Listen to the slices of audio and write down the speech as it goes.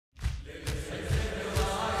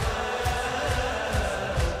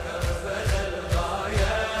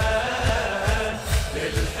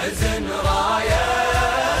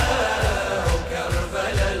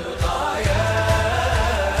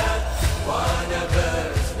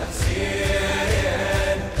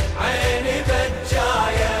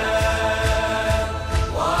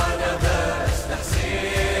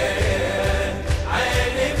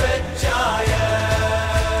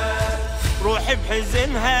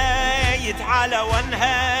حزنها يتعالى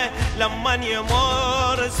ونها لما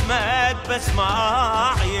يمر اسمك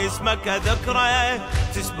بسمع اسمك ذكره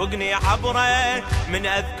تسبقني عبره من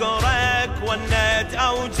اذكرك ونت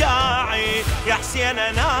اوجاعي يا حسين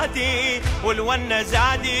انادي والونه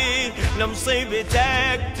زادي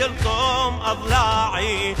لمصيبتك تلقم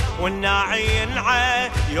اضلاعي والناعي ينعى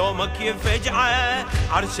يومك يفجعه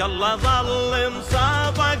عرش الله ظل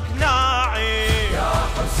مصابك ناعي يا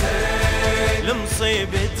حسين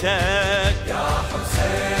لمصيبتك يا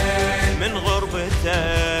حسين من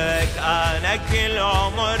غربتك انا كل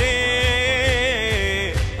عمري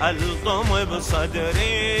القم بصدري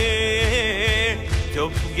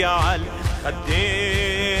تبقى على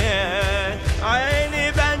خدي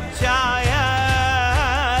عيني بجايه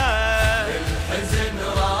الحزن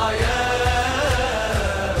رايه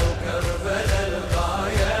وكربلاء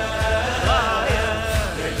الغايه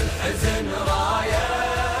الحزن رايه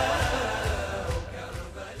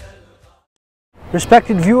وكربلاء.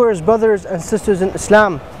 Respected viewers, brothers and sisters in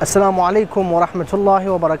Islam, Assalamu alaikum wa rahmatullahi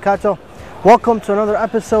wa barakatuh. Welcome to another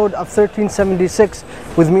episode of 1376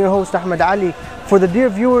 with me, your host Ahmed Ali. For the dear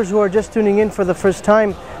viewers who are just tuning in for the first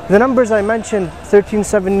time, the numbers I mentioned,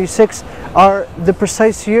 1376, are the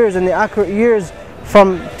precise years and the accurate years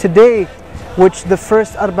from today, which the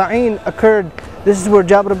first Arba'een occurred. This is where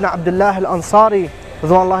Jabir ibn Abdullah al-Ansari,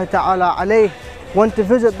 radhiyallahu ta'ala alayh, went to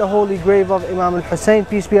visit the holy grave of Imam Hussein,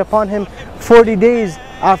 peace be upon him, 40 days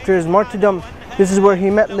after his martyrdom. This is where he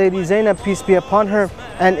met Lady Zainab, peace be upon her,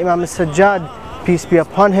 and Imam Sajjad, peace be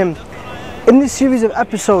upon him. In this series of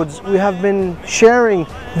episodes, we have been sharing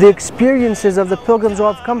the experiences of the pilgrims who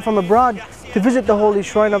have come from abroad to visit the holy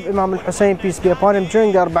shrine of Imam Hussein, peace be upon him,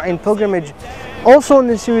 during the Arba'een Pilgrimage. Also in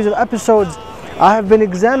this series of episodes, I have been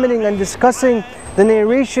examining and discussing the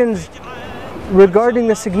narrations regarding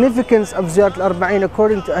the significance of Ziyarat Al-Arbaeen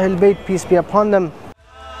according to Ahlul-Bait, peace be upon them.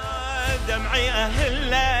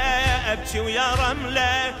 ابكي ويا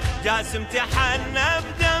رمله جاسم تحنى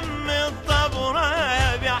بدم الطبره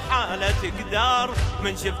بحاله قدار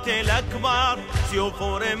من شفت الاكبر سيوف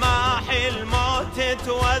ورماح الموت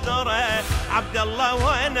توذره عبد الله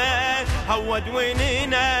وانا هود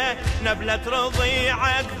ونينا نبله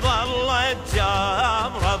رضيعك ظلت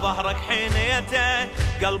جامره ظهرك حنيته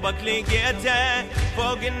قلبك لقيته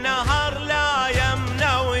فوق النهر لا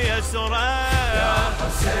يمنى ويسره يا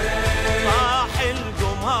حسين طاح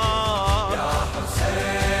القمر يا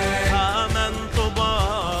حسين من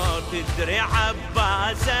طبار تدري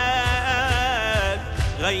عباسك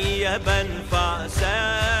غيب انفاسك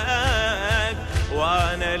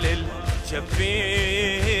وانا للشفين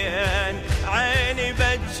عيني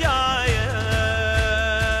بجايه.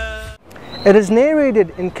 It is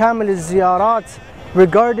narrated in Kamil al-Ziyarat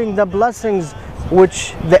regarding the blessings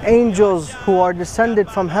which the angels who are descended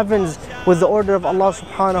from heavens with the order of Allah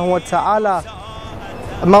subhanahu wa ta'ala.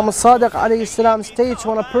 Imam Saddiq alayhi salam states,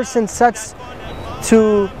 when a person sets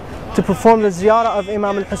to perform the ziyarah of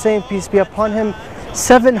Imam Hussein, peace be upon him,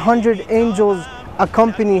 700 angels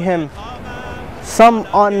accompany him. Some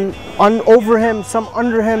over him, some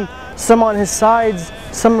under him, some on his sides,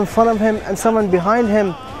 some in front of him, and someone behind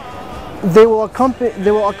him. They will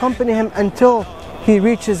accompany him until he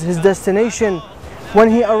reaches his destination. When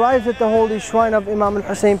he arrives at the holy shrine of Imam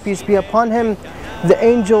Hussein, peace be upon him,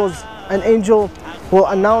 an angel will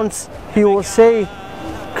announce, he will say,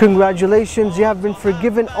 congratulations, you have been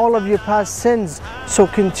forgiven all of your past sins, so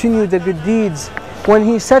continue the good deeds. When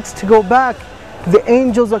he sets to go back, the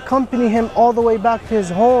angels accompany him all the way back to his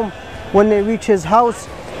home. When they reach his house,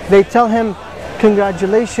 they tell him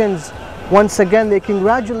congratulations. Once again, they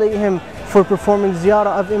congratulate him for performing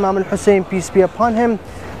ziyarah of Imam Hussein, peace be upon him.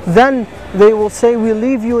 Then they will say, we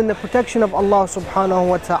leave you in the protection of Allah subhanahu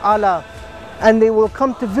wa ta'ala. And they will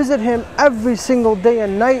come to visit him every single day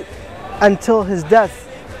and night until his death.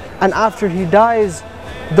 And after he dies,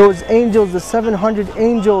 those angels, the 700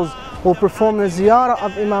 angels, will perform the ziyarah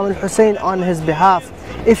of Imam Hussein on his behalf.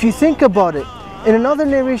 If you think about it, in another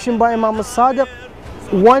narration by Imam Saddiq,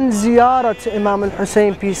 one ziyarah to Imam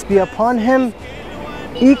Hussein, peace be upon him,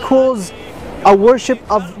 equals a worship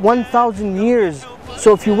of 1,000 years.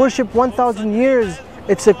 So if you worship 1,000 years,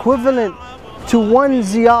 it's equivalent to one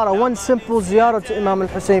ziyarah, one simple ziyarah to Imam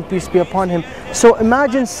Hussein, peace be upon him. So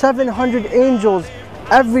imagine 700 angels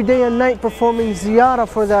every day and night performing ziyarah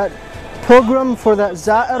for that pilgrim, for that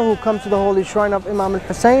za'ir who come to the holy shrine of Imam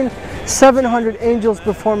Hussein. 700 angels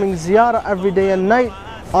performing ziyarah every day and night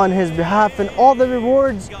on his behalf, and all the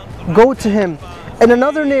rewards go to him. In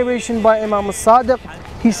another narration by Imam Saddiq,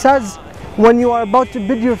 he says, when you are about to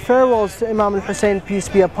bid your farewells to Imam Hussein, peace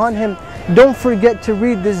be upon him, don't forget to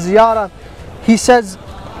read the ziyarah. He says,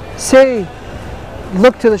 say,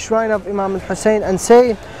 look to the shrine of Imam Hussein and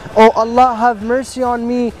say, "Oh Allah, have mercy on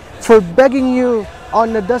me for begging you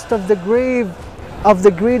on the dust of the grave of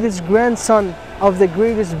the greatest grandson of the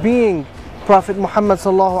greatest being, Prophet Muhammad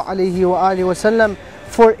sallallahu alaihi wasallam.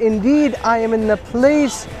 For indeed I am in the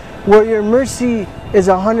place where your mercy is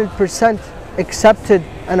 100% accepted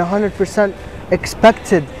and 100%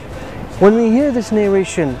 expected." When we hear this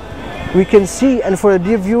narration, we can see, and for the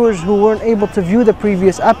dear viewers who weren't able to view the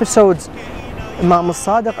previous episodes, Imam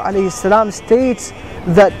Saddiq alayhi salam states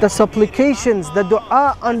that the supplications, the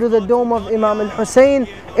dua under the dome of Imam al-Hussein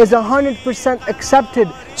is 100% accepted.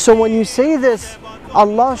 So when you say this,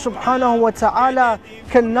 Allah subhanahu wa ta'ala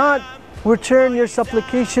cannot return your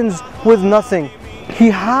supplications with nothing. He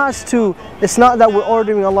has to. It's not that we're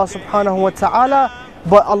ordering Allah subhanahu wa ta'ala,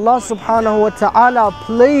 but Allah subhanahu wa ta'ala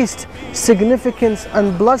placed significance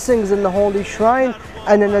and blessings in the holy shrine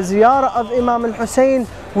and in the ziyarah of Imam al-Hussein,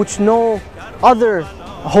 which no other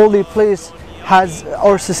holy place has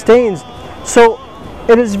or sustains. So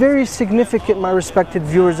it is very significant, my respected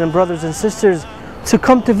viewers and brothers and sisters, to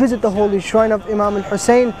come to visit the holy shrine of Imam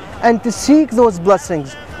al-Hussein and to seek those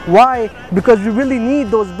blessings. Why? Because we really need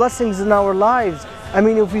those blessings in our lives. I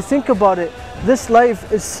mean, if you think about it, this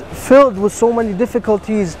life is filled with so many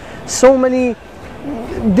difficulties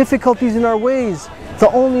in our ways. The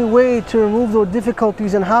only way to remove those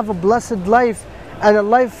difficulties and have a blessed life and a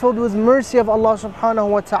life filled with mercy of Allah subhanahu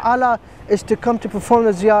wa ta'ala is to come to perform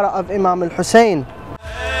the ziyarah of Imam al-Hussein.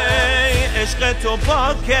 عشق تو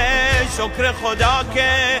پاکه شکر خدا که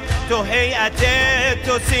تو هیئت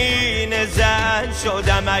تو سینه زن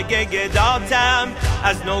شدم اگه گداتم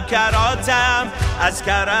از نوکراتم از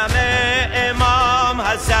کرم امام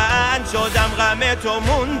حسن شدم غم تو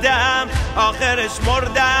موندم آخرش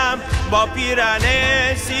مردم با پیرن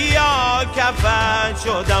سیاه کفن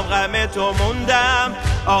شدم غم تو موندم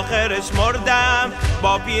آخرش مردم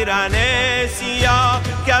با پیرن سیاه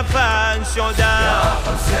کفن شدم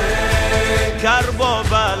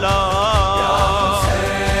کربلا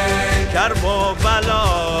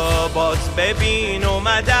باز ببین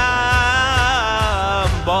اومدم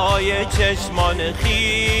با یه چشمان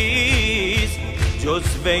خیز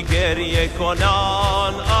جزو گریه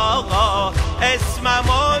کنان آقا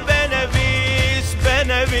اسممو بنویس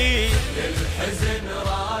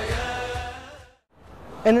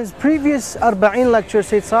In his previous Arba'een lecture,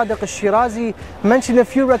 Sayyed Saddiq Al-Shirazi mentioned a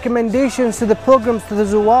few recommendations to the pilgrims, to the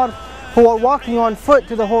Zuwar who are walking on foot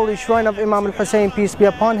to the holy shrine of Imam al-Hussein, peace be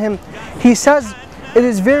upon him. He says it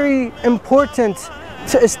is very important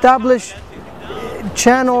to establish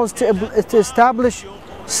channels, to establish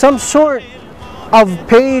some sort of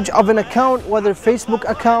page, of an account, whether Facebook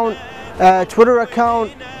account, Twitter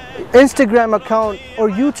account, Instagram account, or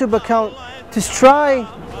YouTube account, to strive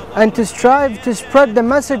to spread the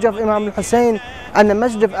message of Imam al-Hussein and the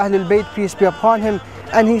message of Ahlul-Bait, peace be upon him.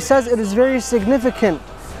 And he says it is very significant.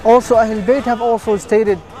 Also, Ahlul-Bait have also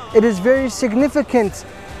stated it is very significant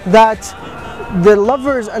that the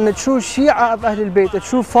lovers and the true Shia of Ahlul-Bait, the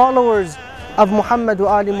true followers of Muhammad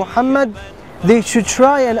wa Ali Muhammad, they should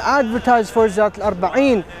try and advertise for Ziyarat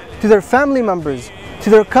Al-Arbaeen to their family members, to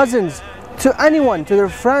their cousins, to anyone, to their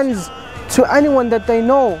friends, to anyone that they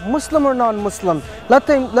know, Muslim or non-Muslim. Let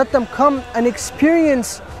them come and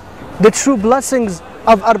experience the true blessings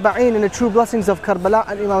of Arba'een and the true blessings of Karbala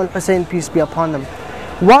and Imam Hussein, peace be upon them.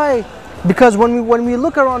 Why? Because when we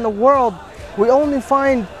look around the world, we only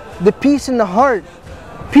find the peace in the heart.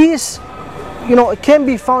 Peace, it can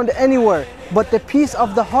be found anywhere, but the peace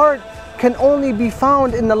of the heart can only be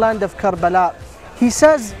found in the land of Karbala. He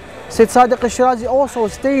says, Sayyed Saddiq Al-Shirazi also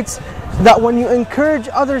states that when you encourage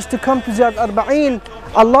others to come to Ziyarat Al-Arbaeen,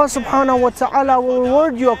 Allah subhanahu wa ta'ala will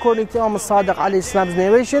reward you according to Imam Saddiq alayhi salam's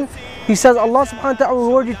narration. He says Allah subhanahu wa ta'ala will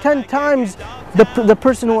reward you 10 times the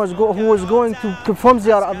person who was going to perform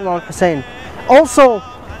Ziyarah of Imam Hussein. Also,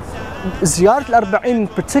 Ziyarat Al-Arbaeen in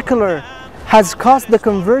particular has caused the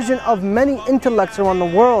conversion of many intellects around the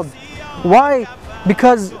world. Why?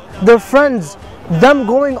 Because their friends, them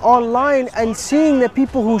going online and seeing the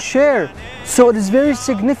people who share. So it is very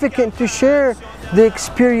significant to share the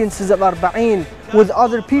experiences of Arba'een with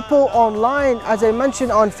other people online. As I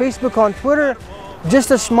mentioned, on Facebook, on Twitter,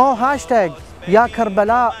 just a small hashtag, Ya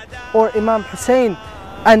Karbala or Imam Hussein,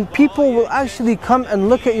 and people will actually come and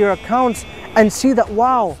look at your accounts and see that,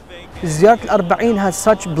 wow, Ziyarat Al-Arbaeen has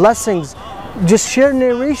such blessings. Just share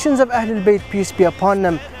narrations of Ahlul-Bait, peace be upon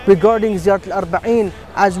them, regarding Ziyarat Al-Arbaeen.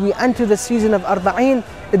 As we enter the season of Arba'een,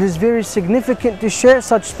 it is very significant to share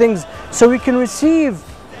such things so we can receive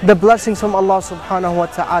the blessings from Allah subhanahu wa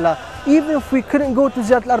ta'ala. Even if we couldn't go to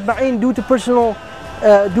Ziyarat Al-Arbaeen due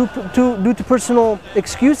to personal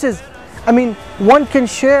excuses, I mean, one can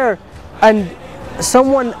share and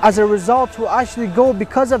someone as a result will actually go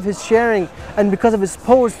because of his sharing and because of his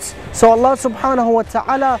posts. So Allah subhanahu wa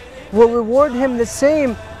ta'ala will reward him the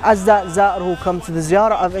same as that Za'ir who comes to the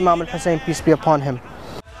ziyarah of Imam Hussein, peace be upon him.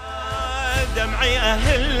 دمعي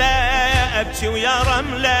أهله أبكي ويا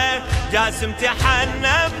رمله جاسم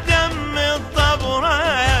تحنى بدم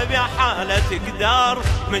الطبرة بحالة قدار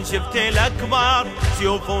من شفت الأكبر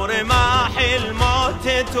سيوف ورماح الموت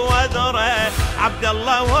توذره عبد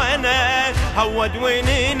الله وانا هود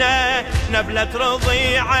ونينا نبلة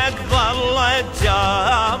رضيعك ظلت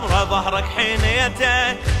جامرة ظهرك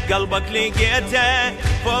حنيته قلبك لقيته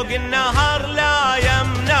فوق النهر لا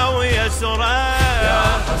يمنى ويسره يا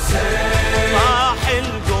حسين طاح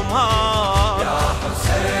القمر يا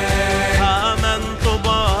حسين من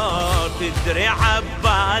طبر تدري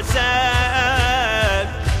عباسك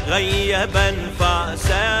غيب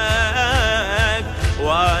انفاسك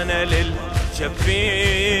وانا للشفين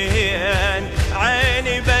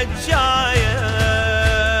عيني بجايه.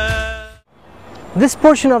 This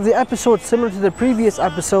portion of the episode, similar to the previous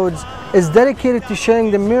episodes, is dedicated to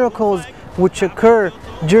sharing the miracles which occur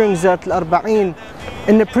during Ziyarat Al-Arbaeen.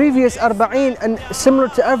 In the previous Arba'een, and similar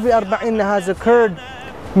to every Arba'een that has occurred,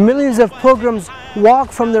 millions of pilgrims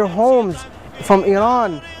walk from their homes, from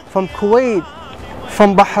Iran, from Kuwait,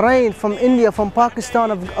 from Bahrain, from India, from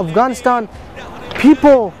Pakistan, Afghanistan.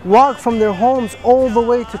 People walk from their homes all the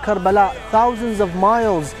way to Karbala, thousands of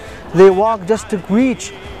miles. They walk just to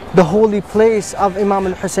reach the holy place of Imam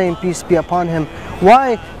Hussein, peace be upon him.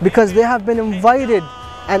 Why? Because they have been invited,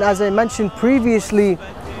 and as I mentioned previously,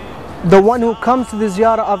 the one who comes to the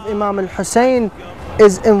ziyarah of Imam Hussein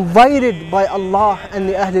is invited by Allah and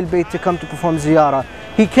the Ahlul-Bait to come to perform ziyarah.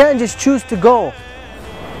 He can't just choose to go.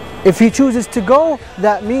 If he chooses to go,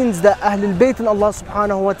 that means that Ahlul-Bait and Allah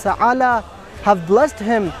subhanahu wa ta'ala have blessed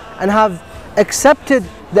him and have accepted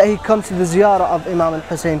that he comes to the ziyarah of Imam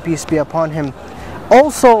Hussein, peace be upon him.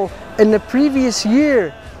 Also, in the previous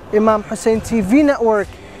year, Imam Hussein TV network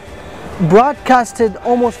broadcasted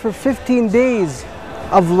almost for 15 days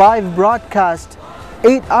of live broadcast,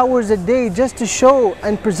 8 hours a day, just to show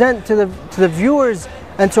and present to the viewers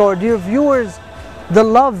and to our dear viewers the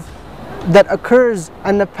love that occurs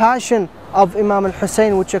and the passion of Imam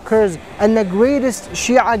Hussein which occurs, and the greatest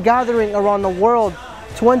Shia gathering around the world,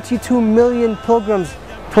 22 million pilgrims,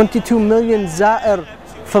 22 million Za'ir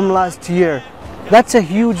from last year. That's a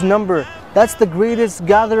huge number. That's the greatest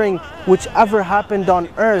gathering which ever happened on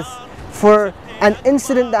earth for an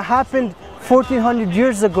incident that happened 1400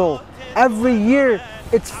 years ago. Every year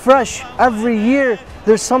it's fresh. Every year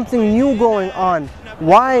there's something new going on.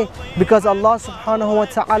 Why? Because Allah subhanahu wa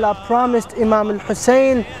ta'ala promised Imam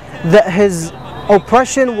Hussein that his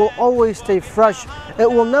oppression will always stay fresh. It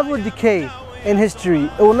will never decay in history.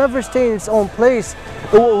 It will never stay in its own place.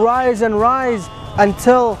 It will rise and rise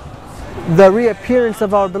until the reappearance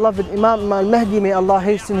of our beloved Imam al-Mahdi. May Allah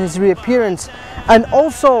hasten his reappearance. And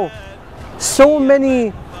also, so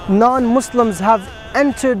many non-Muslims have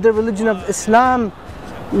entered the religion of Islam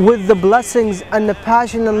with the blessings and the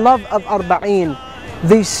passion and love of Arba'een.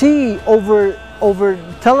 They see over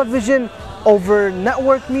television, over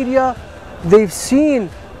network media, they've seen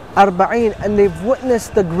Arba'een and they've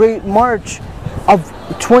witnessed the great march of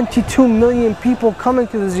 22 million people coming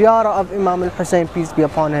to the ziyarah of Imam Hussein, peace be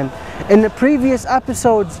upon him. In the previous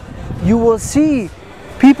episodes, you will see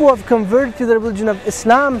people have converted to the religion of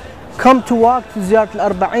Islam, come to walk to Ziyarat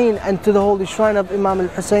Al-Arbaeen and to the holy shrine of Imam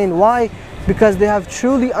Hussein. Why? Because they have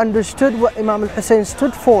truly understood what Imam Hussein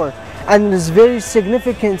stood for, and it is very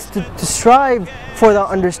significant to strive for that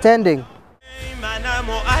understanding. منم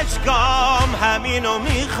و اشکام همینو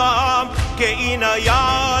میخوام که اینا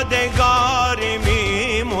یادگاری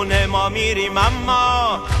میمونه. ما میریم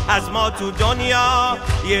اما از ما تو دنیا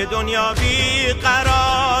یه دنیا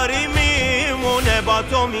بیقراری میمونه. با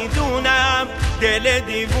تو میدونم دل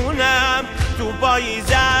دیوونم تو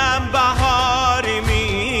پاییزم بهاری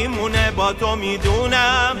میمونه. با تو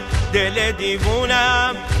میدونم دل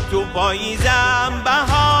دیوونم تو پاییزم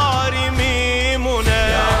بهاری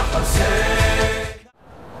میمونه.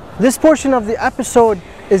 This portion of the episode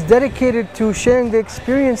is dedicated to sharing the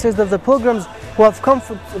experiences of the pilgrims who have come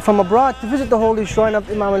from abroad to visit the holy shrine of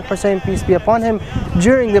Imam Hussein, peace be upon him,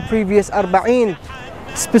 during the previous Arba'een.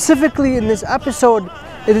 Specifically in this episode,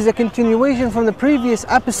 it is a continuation from the previous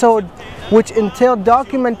episode which entailed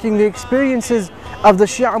documenting the experiences of the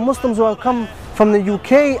Shia Muslims who have come from the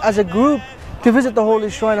UK as a group to visit the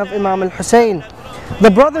holy shrine of Imam Hussein.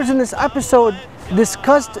 The brothers in this episode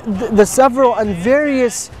discussed the several and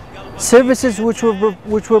various services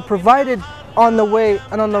which were provided on the way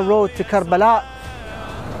and on the road to Karbala.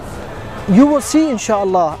 you will see,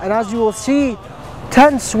 inshallah, and as you will see,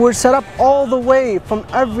 tents were set up all the way from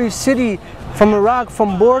every city, from Iraq,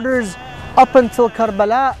 from borders up until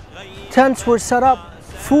Karbala. Tents were set up,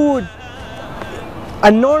 food,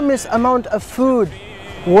 enormous amount of food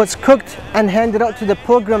was cooked and handed out to the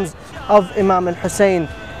pilgrims of Imam Hussein.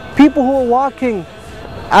 People who were walking,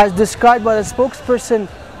 as described by the spokesperson,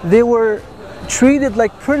 they were treated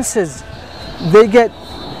like princes. They get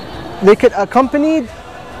accompanied,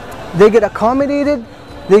 they get accommodated,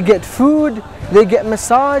 they get food, they get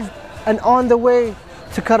massaged, and on the way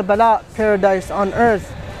to Karbala, paradise on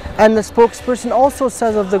earth. And the spokesperson also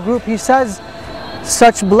says of the group, he says,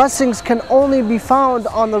 such blessings can only be found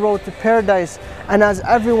on the road to paradise. And as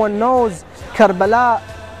everyone knows, Karbala,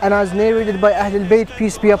 and as narrated by Ahlul-Bait,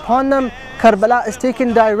 peace be upon them, Karbala is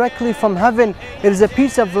taken directly from heaven. It is a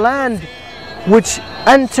piece of land which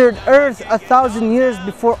entered earth 1,000 years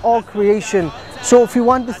before all creation. So if you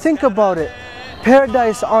want to think about it,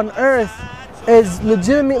 paradise on earth is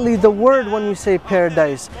legitimately the word when you say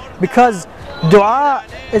paradise, because dua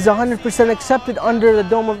is 100% accepted under the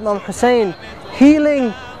dome of Imam Hussein.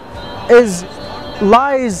 Healing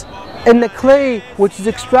lies in the clay which is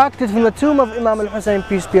extracted from the tomb of Imam Hussein,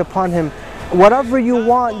 peace be upon him. Whatever you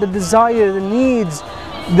want, the desire, the needs,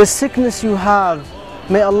 the sickness you have,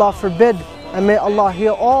 may Allah forbid, and may Allah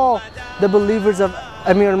heal all the believers of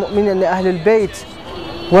Amir al-Mu'minin and the Ahlul-Bait.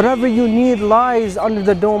 Whatever you need lies under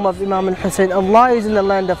the dome of Imam Hussein and lies in the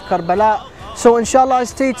land of Karbala. So inshallah,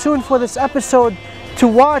 stay tuned for this episode to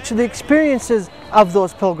watch the experiences of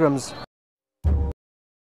those pilgrims.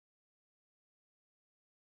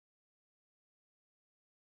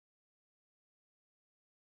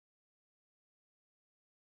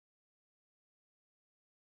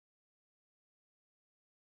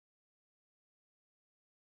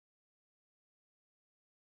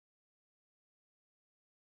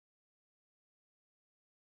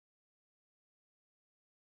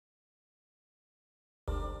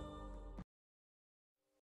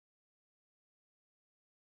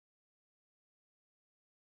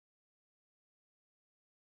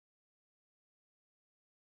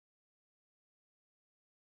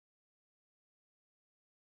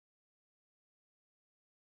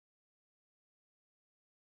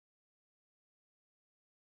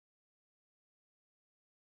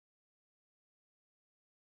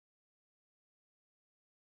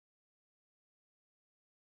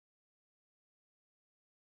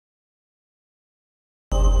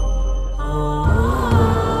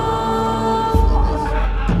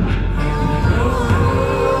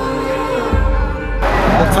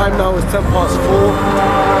 Time now is 10 past 4,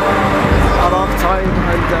 Iraq time,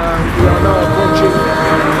 and we are now approaching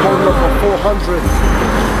pole number 400.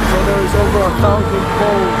 So there is over 1,000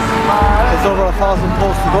 poles. There's over 1,000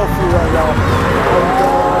 poles to go through right now,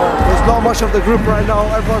 and there's not much of the group right now.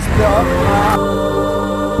 Everyone's split up.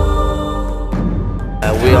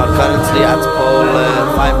 We are currently at pole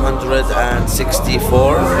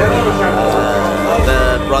 564.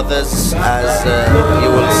 The brothers, as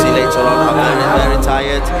you will see later on, are very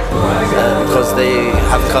tired because they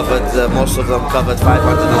have covered, most of them covered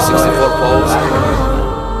 564 poles.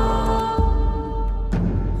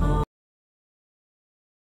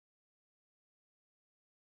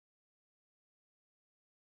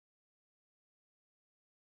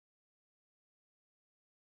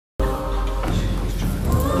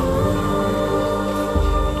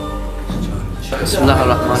 Bismillah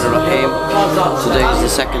ar-Rahman ar-Rahim. Today is the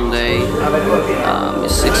second day.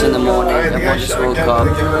 It's 6 in the morning. Everyone just woke up.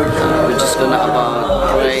 We're just gonna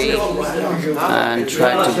pray and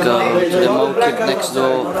try to go to the market next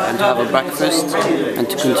door and have a breakfast and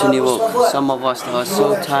to continue walk. Some of us are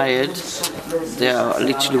so tired, they are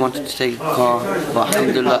literally wanting to take a car, but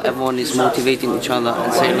alhamdulillah, everyone is motivating each other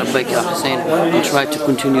and saying Labbaik ya Hussein and try to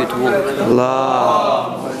continue to walk.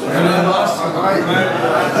 Allah.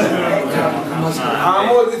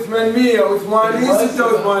 عمود 880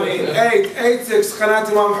 86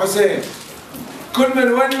 قناة إمام حسين. كل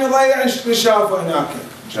من وين يضيع نشافه هناك.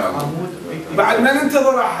 إن شاء الله. بعد ما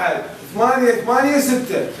ننتظر أحد. 8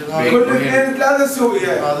 6 كل 2 3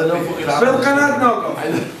 سوية. بالقناة نوقف.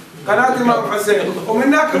 قناة إمام حسين ومن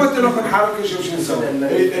هناك مثلا نحرك نشوف شو نسوي.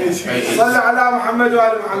 صلى على محمد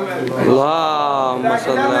وعلى محمد. اللهم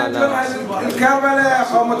صل على الكربلاء يا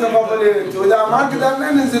اخوان متفضلين انتم، اذا ما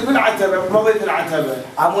قدرنا ننزل بالعتبه بمضيق العتبه.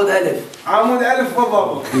 عمود ألف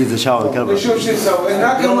بالضبط. يجي شاور كربلاء. نشوف شو نسوي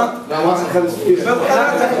هناك. لا ما نخلص.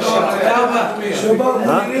 شباب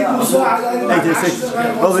نريد مساعدة. 86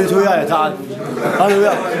 روح انت وياي تعال.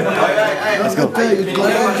 Let's go.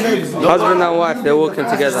 Husband and wife, they're walking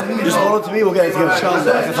together. Just hold on to me, we'll get it together.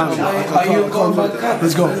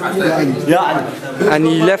 Let's go. Yeah. And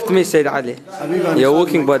you left me, Sayyid Ali. Your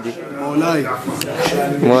walking buddy.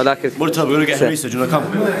 Multiple, we're going to get harissa, do you want to come?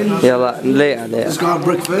 Yalla, later. Let's go have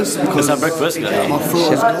breakfast. Let's have breakfast. My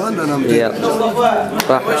throat is gone and I'm dead.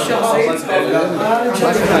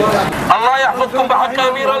 الله يحفظكم بحق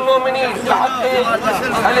أمير المؤمنين بحق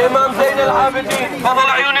الإمام زين العابدين. تفضل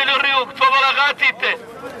عيوني للريوق، تفضل أغاتي،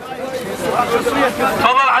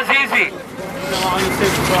 تفضل عزيزي،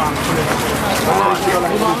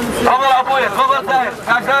 تفضل أبويا، تفضل زاهر،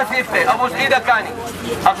 تاج راسي أنت، أبوس إيدك أني،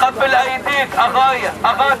 أقبل أيديك أغاية،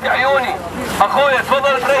 أغاتي عيوني، أخويا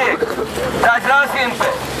تفضل تريق، تاج راسي أنت،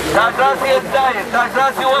 تاج راسي الزايد، تاج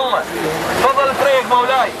راسي والله، تفضل تريق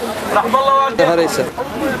مولاي، رحم الله والديك. Harissa.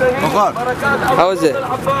 How is it?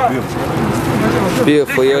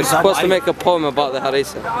 Beautiful. You're supposed to make a poem about the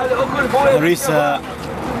harissa. Harissa.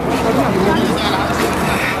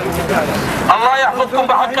 الله يحفظكم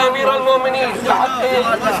بحق أمير المؤمنين بحق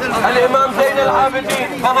الإمام زين العابدين.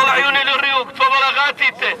 تفضل عيوني للريوق، تفضل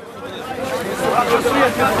أغاتي،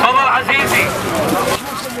 تفضل عزيزي.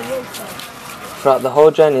 Throughout the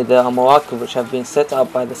whole journey there are mawaqib which have been set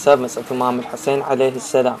up by the servants of Imam Hussein alayhi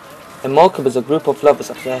salam. A mawqib is a group of lovers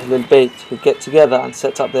of the Ahlul-Bait who get together and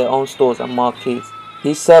set up their own stores and marquees.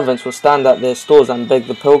 These servants will stand at their stores and beg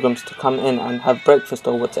the pilgrims to come in and have breakfast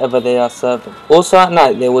or whatever they are serving. Also at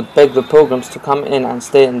night they would beg the pilgrims to come in and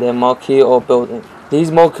stay in their marquee or building. These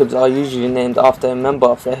mawqibs are usually named after a member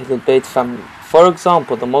of the Ahlul-Bait family. For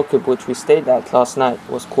example, the mawqib which we stayed at last night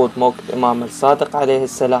was called mawqib Imam Saddiq alayhi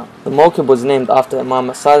salam. The mawqib was named after Imam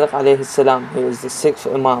Saddiq alayhi salam, who is the 6th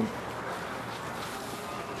Imam.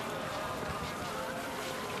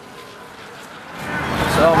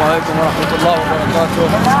 Assalamu alaikum wa rahmatullahi wa barakatuh.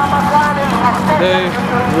 Today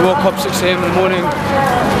we woke up 6 AM in the morning,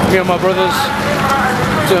 me and my brothers,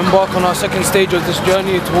 to embark on our second stage of this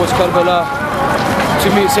journey towards Karbala, to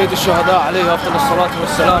meet Sayyid al-Shuhada alayhi salatu wa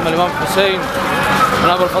salam, Imam Hussein and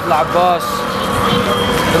Abu al-Fadl Abbas.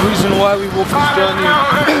 The reason why we walk this journey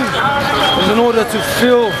is in order to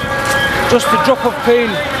feel just a drop of pain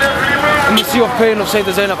in the sea of pain of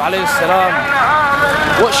Sayyida Zainab alayhi salam.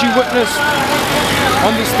 What she witnessed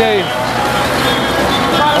on this day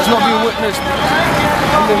has not been witnessed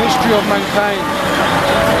in the history of mankind.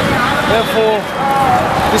 Therefore,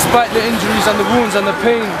 despite the injuries and the wounds and the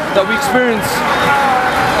pain that we experience,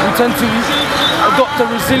 we tend to adopt a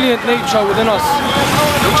resilient nature within us,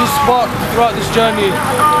 which is sparked throughout this journey,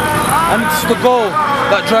 and it's the goal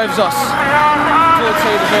that drives us towards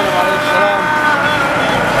Sayyida Zainab alayhi salam.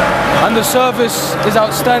 And the service is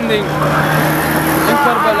outstanding in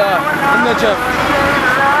Karbala, in Najaf.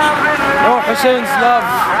 Imam Hussein's love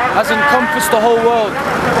has encompassed the whole world.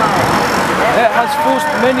 It has forced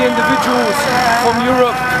many individuals from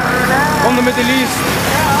Europe, from the Middle East,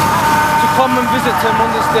 to come and visit him on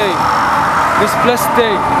this day, this blessed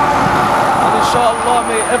day. And inshallah,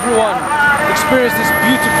 may everyone experience this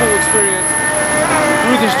beautiful experience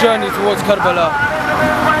through this journey towards Karbala.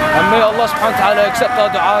 And may Allah subhanahu wa ta'ala accept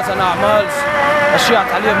our du'as and a'mals as Shia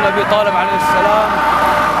Ali ibn Abi Talib alayhi salam.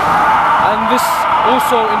 And this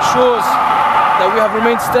also ensures that we have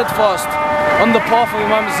remained steadfast on the path of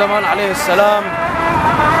Imam al-Zaman alayhi salam.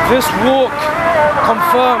 This walk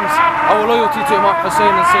confirms our loyalty to Imam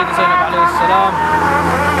Hussein and Sayyid Zainab alayhi salam.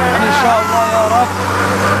 And inshallah ya Rab,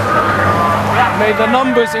 may the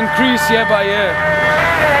numbers increase year by year.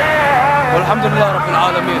 Walhamdulillah Rabbil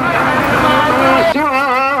Alameen.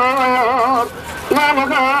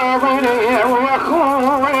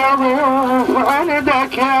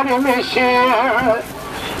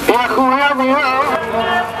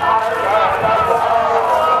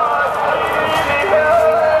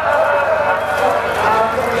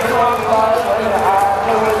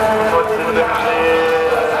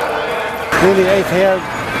 Nearly 8 here,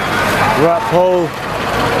 we're at pole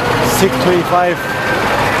 625,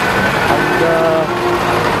 and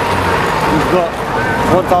we've got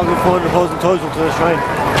 1,400 poles in total to the shrine.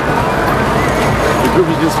 The group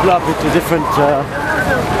has been split up into different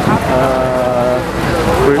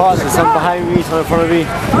parts, some behind me, some in front of me,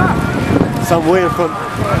 some way in front,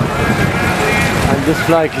 and this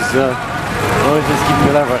flag is the only thing that's keeping me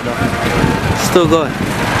alive right now. Still going.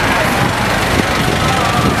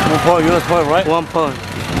 1 point, you know this point, right? 1 point.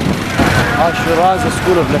 Al-Shirazi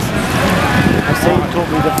school of lessons. Hussein taught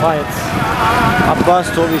me defiance.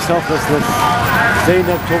 Abbas taught me selflessness.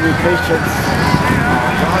 Zainab taught me patience.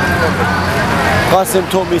 Qasim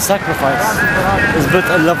taught me sacrifice. Hizbat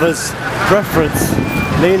al-lovers preference.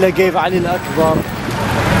 Layla gave Ali al-Akbar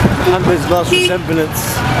Muhammad's last resemblance.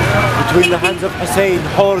 Between the hands of Hussein,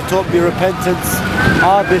 Hor taught me repentance,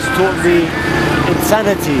 Arbis taught me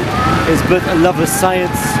insanity is but a lover's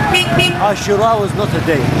science. Ashura was not a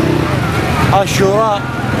day. Ashura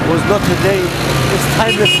was not a day. Its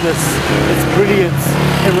timelessness, its brilliance,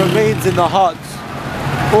 it remains in the hearts.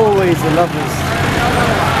 Always a lover's.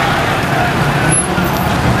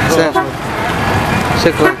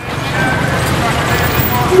 شكرا.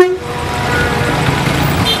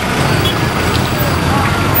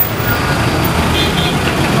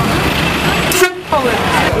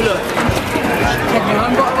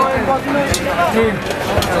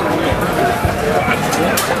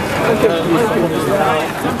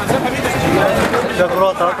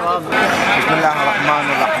 بسم الله الرحمن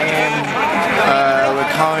الرحيم.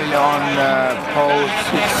 We're currently on pole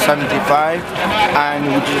 675 and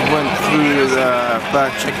we just went through the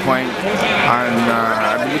first checkpoint, and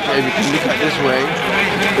if you can look at this way,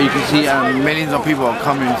 you can see millions of people are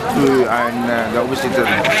coming through, and obviously the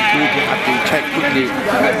security have to check quickly,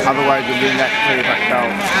 otherwise we'll be let clear back down.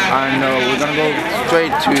 And we're going to go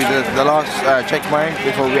straight to the last checkpoint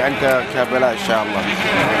before we enter Karbala, inshallah.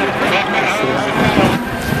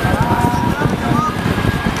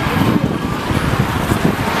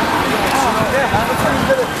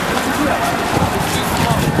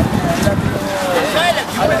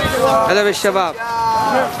 هلا بالشباب.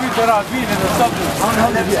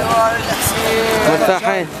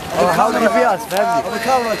 مرتاحين؟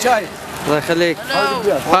 الله يخليك.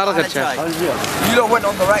 فارغ الشاي.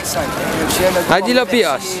 هاجي لو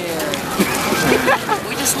بياس.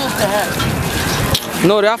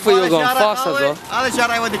 نور يعرفوا يوقون فاصل ذو. هذا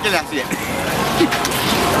شارع يودي كل حسين.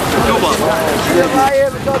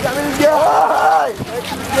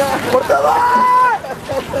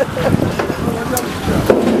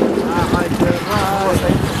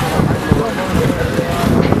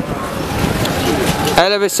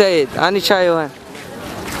 هلا بالسيد، أنا شاي وين؟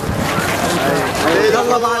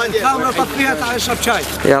 يلا بعد الكاميرا طفيها تعال اشرب شاي.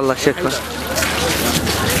 يلا شكرا.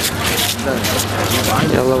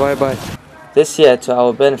 يلا باي باي. This year, to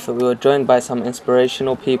our benefit, we were joined by some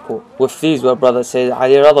inspirational people. With these were Brother Sayyid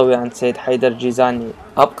Ali Radawi and Sayyid Haidar Jizani.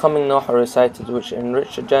 Upcoming Noha recited which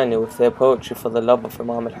enriched the journey with their poetry for the love of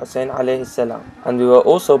Imam Hussein alayhi salam. And we were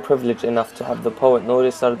also privileged enough to have the poet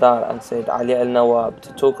Nouri Sardar and Sayyid Ali Al-Nawab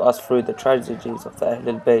to talk us through the tragedies of the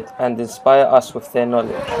Ahlul-Bait and inspire us with their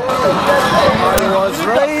knowledge. I was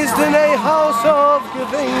raised in a house of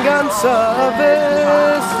giving and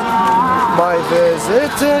service. My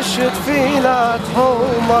visitors should feel at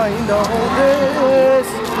home, I know this.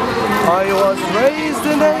 I was raised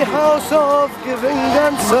in a house of giving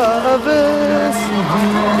and service.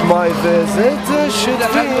 My visitors should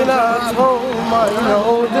feel at home, I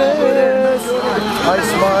know this. I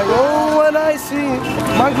smile when I see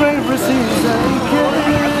my grave receives a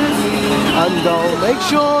kiss, and I'll make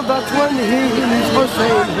sure that when he leaves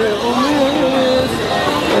Hussein he'll miss.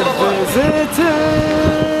 If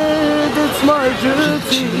visited, it's my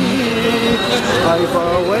duty. I've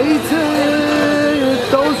awaited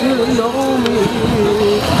those who know me.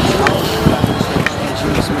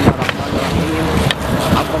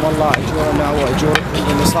 عظم الله اجورنا واجوركم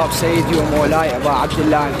بنصاب سيدي ومولاي ابا عبد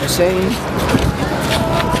الله الحسين.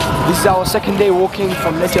 This is our second day walking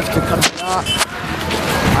from Najaf to Karbala.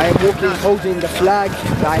 I am walking holding the flag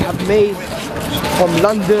that I have made from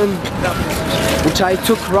London, which I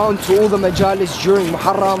took round to all the majalis during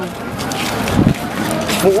Muharram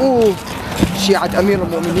for all Shia Amir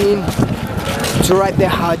al-Mu'mineen to write their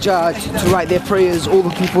hajat, to write their prayers, all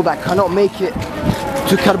the people that cannot make it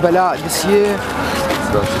to Karbala this year.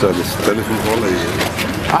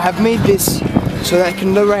 I have made this so that I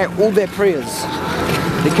can write all their prayers.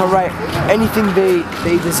 They can write anything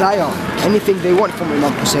they desire, anything they want from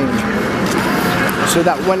Imam Hussein. So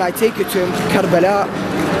that when I take it to Karbala,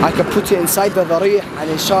 I can put it inside the Dharih, and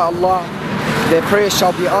inshallah their prayers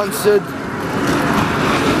shall be answered.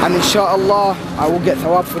 And inshallah I will get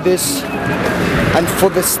thawab for this and for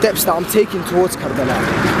the steps that I'm taking towards Karbala.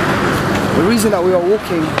 The reason that we are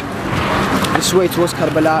walking this way towards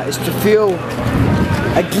Karbala is to feel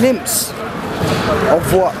a glimpse of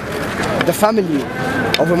what the family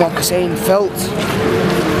of Imam Hussein felt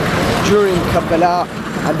during Karbala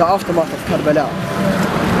and the aftermath of Karbala.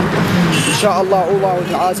 Inshallah all our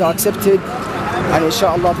du'as are accepted, and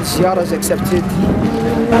inshallah the ziyarah is accepted.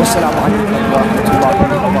 Wassalamu alaikum wa rahmatullahi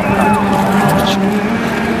wa barakatuh.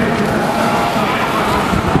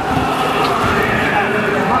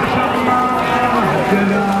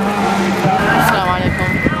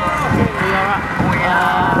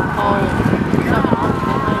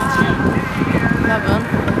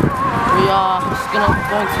 We are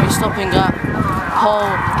going to be stopping at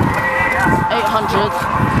pole 800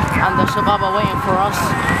 and the Shabab are waiting for us,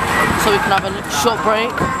 so we can have a short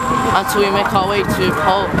break until we make our way to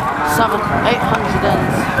pole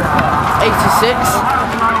 886.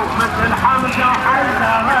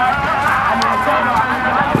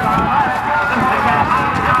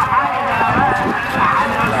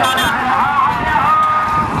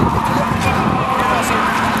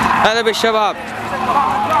 هلا بالشباب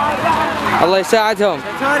الله يساعدهم.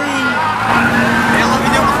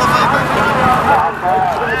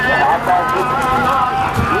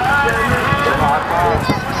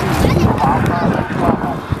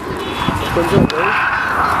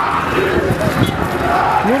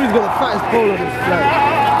 Nuri's got the fattest pole on his flag.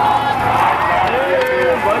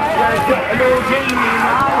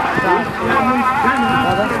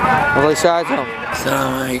 الله يساعدهم.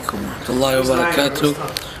 السلام عليكم ورحمة الله وبركاته.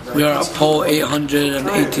 We are at pole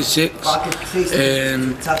 886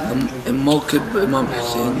 in Mokib Imam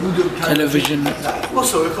Hussein television,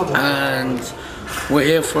 and we're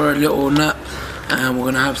here for a little nap, and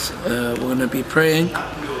we're gonna be praying,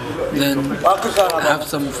 then have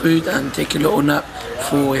some food and take a little nap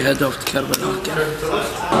before we head off to Karbala again.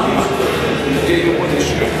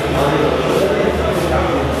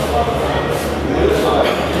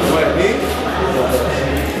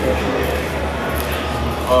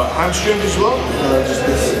 Hamstring as well? Just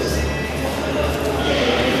this.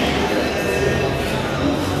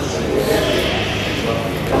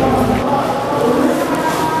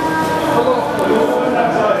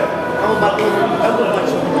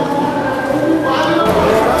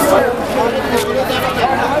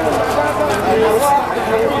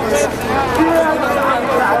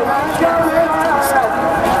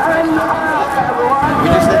 We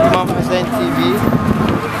just at Imam Hussein TV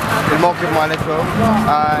in Mokib Monaco,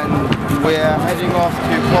 and we're heading off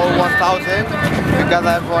to pole 1000 to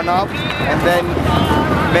gather everyone up and then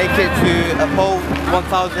make it to a pole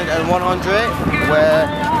 1100 where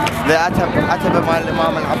the Atab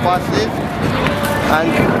Imam Al-Abbas is, and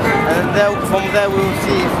then from there we will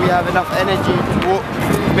see if we have enough energy to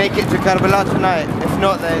make it to Karbala tonight. If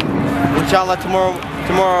not, then inshallah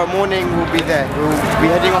tomorrow morning we'll be there. We'll be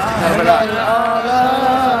heading off to Karbala.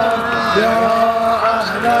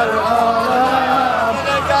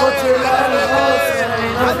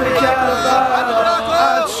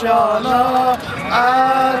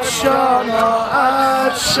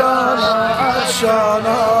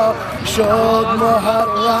 شد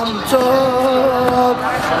محرم تاب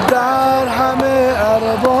در همه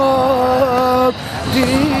ارباب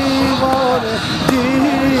دیوانه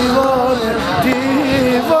دیوانه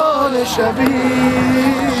دیوانه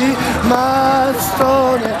شبیه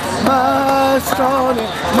مستانه مستانه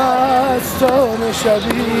مستانه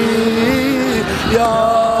شبیه یا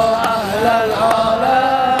اهل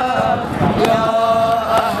العالم یا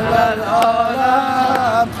اهل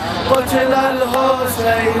العالم قتل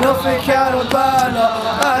الحسین في كربلا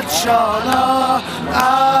عطشانا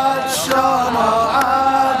عطشانا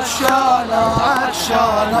عطشانا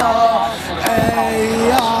عطشانا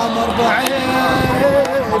ايام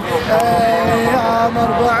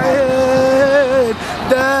 40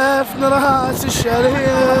 دفن راس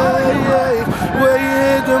الشريف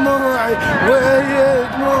ويدموعي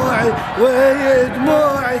ويدموعي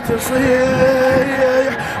ويدموعي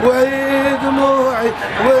تصيح ويدموعي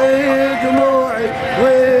ويدموعي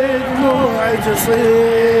ويدموعي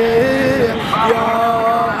تصيح يا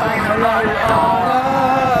أهل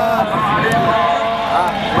العالم يا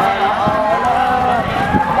أهل العالم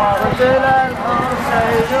قتل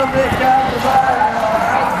الحسين بكربلاء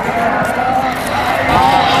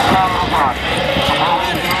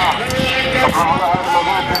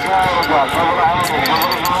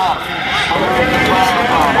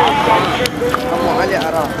علي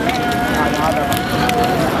أراه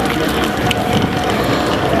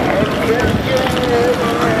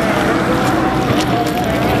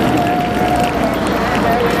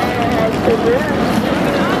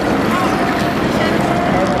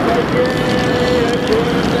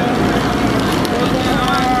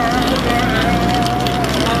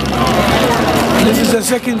This is the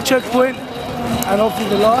second checkpoint and hopefully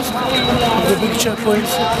the last of the big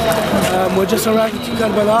checkpoints. We're just arriving to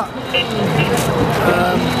Karbala,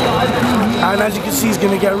 and as you can see it's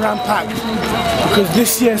going to get ram-packed because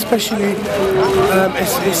this year especially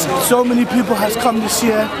so many people has come this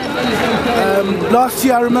year. Last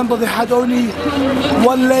year I remember they had only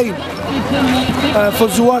one lane for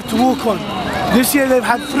Zuwar to walk on. This year they've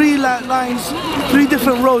had three lines, three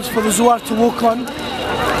different roads for the Zuwar to walk on.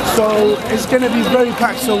 So it's going to be very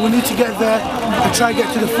packed, so we need to get there and try and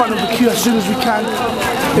get to the front of the queue as soon as we can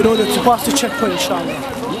in order to pass the checkpoint, inshallah.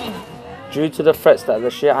 Due to the threats that the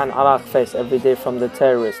Shia and Iraq face every day from the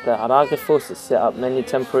terrorists, the Iraqi forces set up many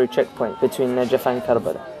temporary checkpoints between Najaf and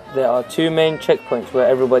Karbala. There are two main checkpoints where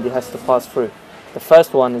everybody has to pass through. The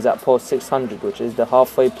first one is at post 600, which is the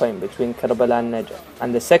halfway point between Karbala and Najaf.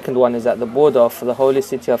 And the second one is at the border of the holy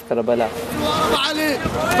city of Karbala.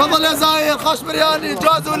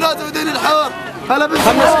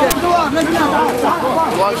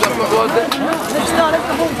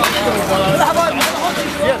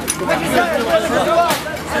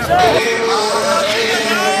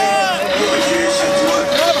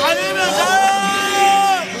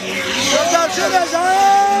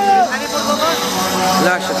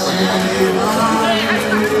 لا شكرا.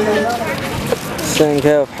 Staying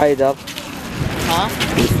here with Haidar.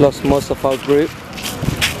 We've lost most of our group.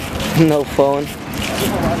 No phone,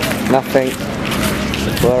 nothing.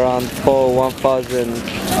 We're around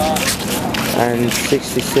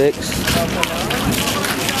 1066.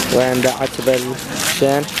 We're in the Ziyarat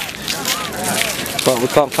Al-Arbaeen, but we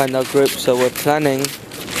can't find our group, so we're planning,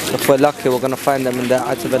 if we're lucky, we're going to find them in the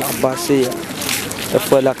Ziyarat Al-Arbaeen. If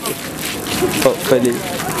we're lucky, hopefully.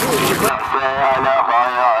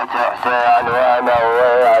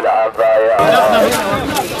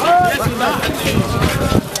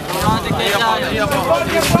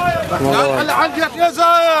 خلي حلقك يا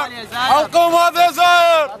زاير، حلقهم هذا يا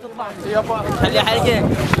زاير. خلي حلقك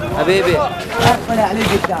حبيبي.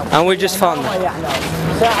 And we just found them.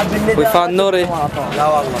 We found Nuri.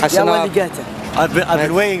 Hassan. I've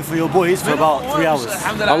been waiting for your boys for about 3 hours.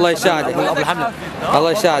 Allah يساعدك.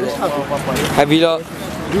 Allah يساعدك. Have you lot?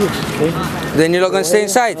 Then you're not going to stay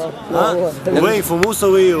inside? Waiting for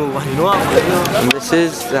Musawi or And this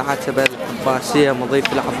is the Ziyarat Al-Arbaeen, Mudif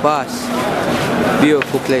Al-Abbas.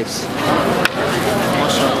 Beautiful place.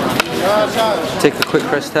 Take a quick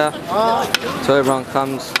rest here so everyone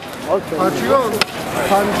comes.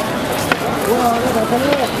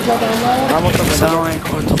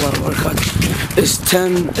 It's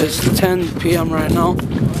 10 p.m. right now.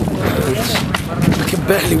 We can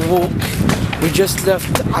barely walk. We just left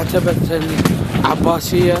Ziyarat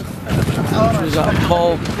Al-Arbaeen, which was at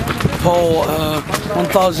pole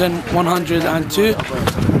 1102,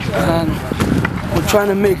 and we're trying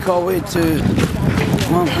to make our way to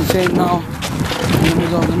Imam Hussein now in the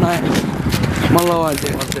middle of the night.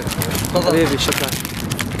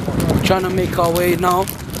 We're trying to make our way now,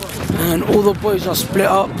 and all the boys are split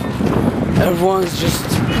up. Everyone's just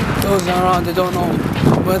goes around, they don't know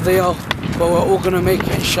where they are, but we're all gonna make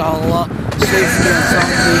it, inshallah, safely and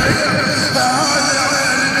soundly.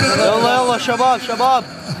 يلا يلا شباب شباب.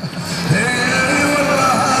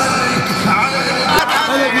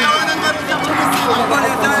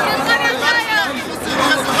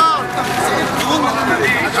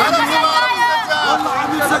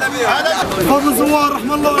 فضل زوار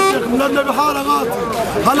رحم الله وجهكم لنا بحالة غاتي.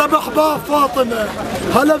 هلا بأحباب فاطمة،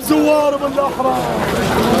 هلا بزوار وبالأحرار.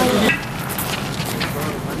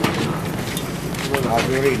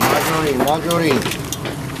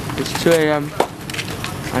 It's 2 a.m.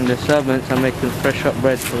 and the servants are making fresh up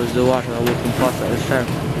bread for the Zawar that are walking past at the shop.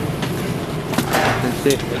 You can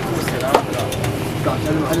see.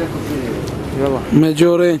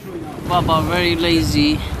 Majority. Baba are very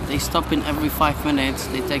lazy. They stop in every 5 minutes.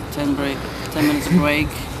 They take 10 minutes break,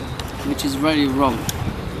 which is very wrong.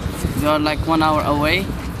 We are like 1 hour away.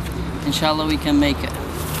 Inshallah, we can make it.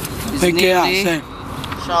 It's nearly,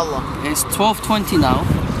 inshallah. It's 12:20 now,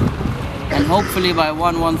 and hopefully by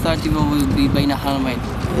 1:30 we will be Baina Haramain.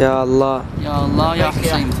 Ya Allah. Ya Allah, Ya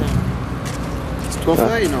Hussein. It's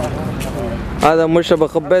 12:30 now. هذا مشرب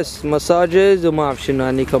خبز مساجز وما اعرف شنو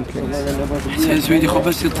هني كومبلينز. حسين سويدي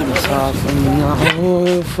خبز يطلع. خاف من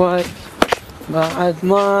عوفك بعد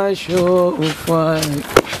ما اشوفك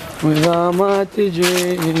واذا ما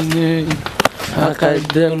تجيني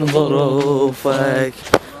اقدر ظروفك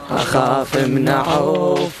اخاف من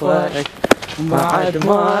عوفك بعد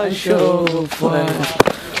ما اشوفك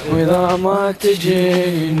واذا ما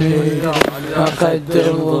تجيني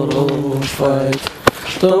اقدر ظروفك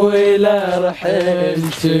طويلة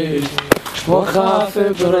رحلتي واخاف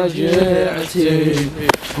برجعتي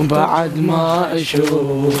وبعد ما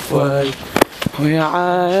اشوفك ويا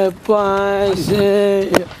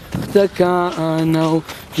عباسي اختك انا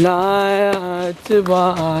ولا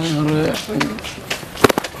تبارح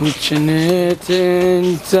وجنيت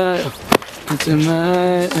انت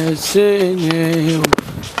تمسني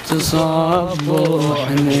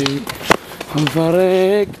وتصبحني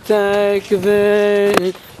فرقتك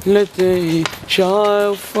ذلتي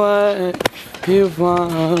شافك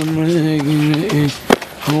يفرقني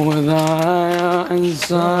وضايع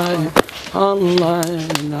انساي الله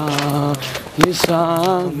لا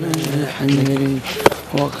يسامحني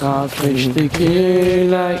وخاف اشتكي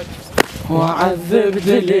لك وعذب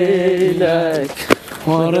دليلك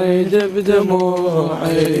واريد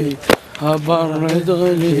بدموعي ابرد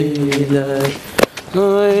غليلك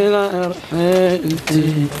الى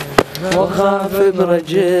رحلتي وخاف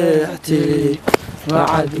برجعتي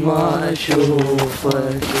بعد ما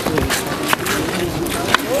اشوفك.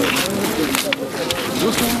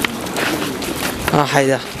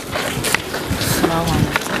 Haida.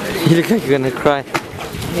 You look like you're gonna cry.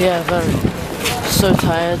 Yeah, very. So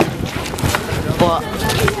tired. But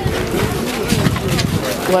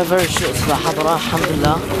we're very short to the Hadra,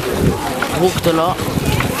 alhamdulillah. Walked a lot.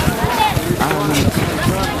 And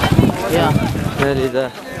yeah. Nearly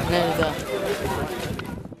there. Nearly there.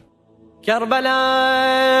 Karbala,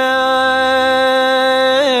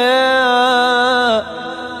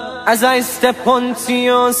 as I step onto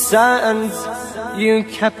your sands, you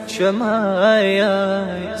capture my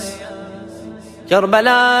eyes.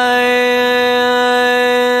 Karbala,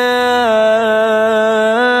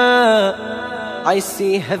 I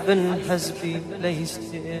see heaven has been placed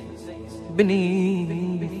here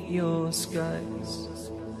beneath your skies.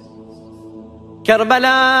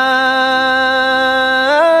 Karbala,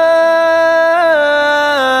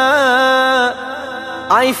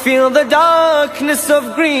 I feel the darkness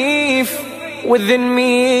of grief within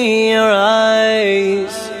me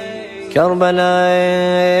arise. Karbala,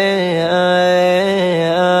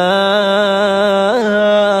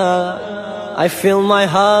 I feel my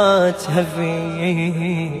heart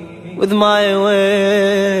heavy with my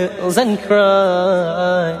wails and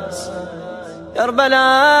cries. Karbala,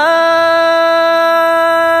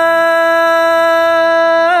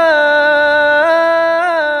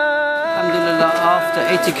 Alhamdulillah, after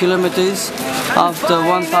 80 kilometers, after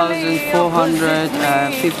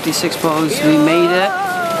 1,456 poles, we made it.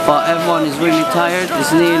 But everyone is really tired.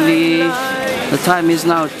 It's nearly, the time is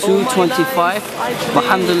now 2:25. But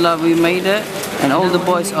alhamdulillah, we made it. And all the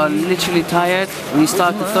boys are literally tired. We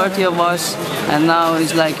started 30 of us, and now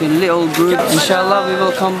it's like a little group. Inshallah, we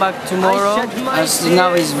will come back tomorrow, as now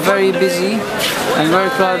it's very busy and very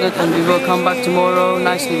crowded, and we will come back tomorrow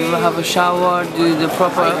nicely. We will have a shower, do the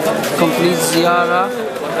proper complete ziyarah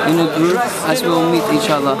in a group, as we will meet each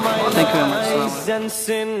other. Thank you very much.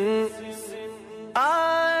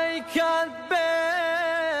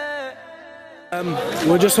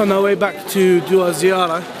 We're just on our way back to do our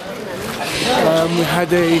ziyarah. We had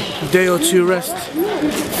a day or two rest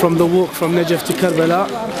from the walk from Najaf to Karbala,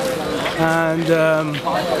 and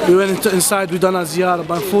we went inside, we done our ziyarah,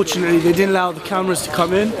 but unfortunately they didn't allow the cameras to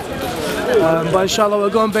come in. But inshallah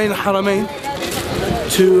we're going Bayn al-Haramain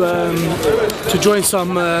to join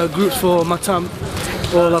some groups for Matam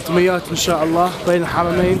or Latmiyat, inshallah, Bayn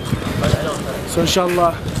al-Haramain. So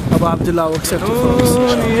inshallah Abu Abdullah will accept it from us.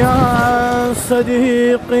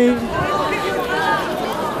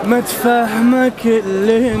 ما تفهمك كل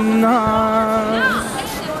الناس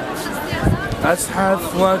أزحف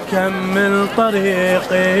وأكمل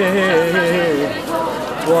طريقي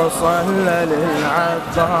وصل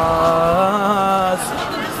للعباس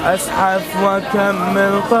أزحف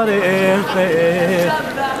وأكمل طريقي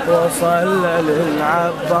وصل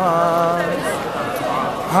للعباس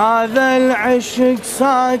هذا العشق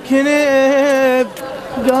ساكن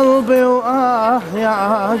بقلبي وآه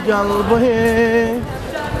يا قلبي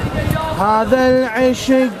هذا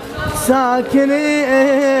العشق ساكن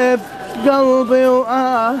بقلبي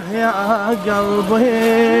وآه يا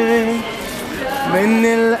قلبي من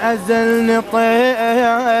الأزل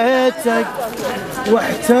نطيتك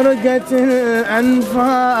واحترقت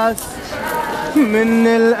الأنفاس من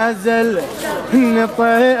الأزل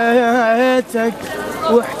نطيتك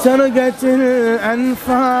واحترقت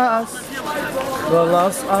الأنفاس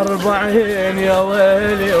خلاص 40 يا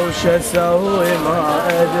ويلي وش اسوي ما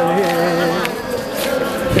ادري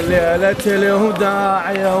ليلة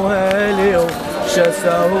الوداع يا ويلي وش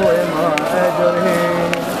اسوي ما ادري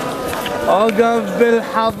اوقف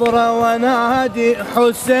بالحضرة ونادي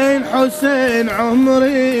حسين حسين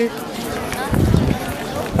عمري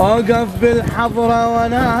اوقف بالحضرة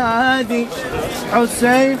ونادي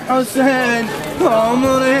حسين حسين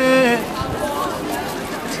عمري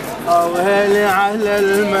ويلي على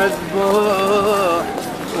المذبوح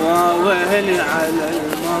وويلي على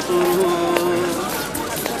المطروح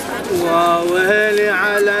وويلي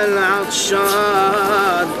على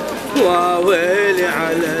العطشان وويلي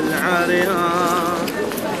على العريان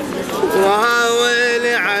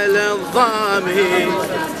وويلي على الضامي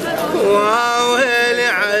وويلي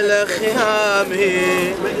على خيار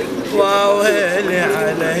ايتامي وويلي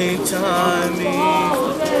على ايتامي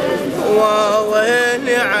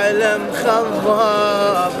وويلي على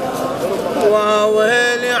مخضب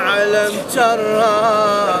وويلي على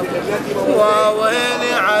مجرب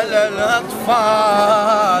وويلي على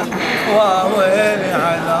الأطفال وويلي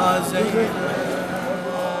على زينب.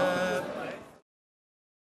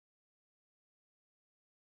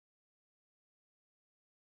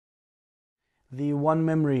 The one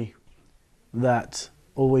memory that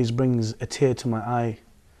always brings a tear to my eye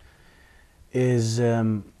is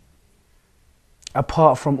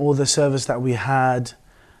apart from all the service that we had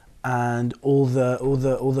and all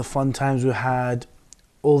the fun times we had,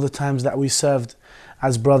 all the times that we served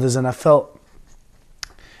as brothers, and I felt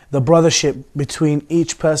the brothership between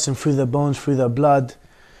each person through their bones, through their blood.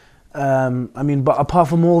 But apart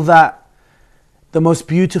from all that, the most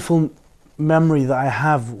beautiful memory that I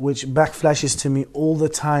have, which backflashes to me all the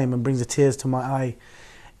time and brings the tears to my eye,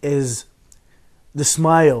 is the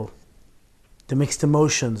smile, the mixed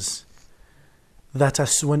emotions, that as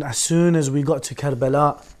soon as we got to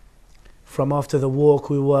Karbala, from after the walk,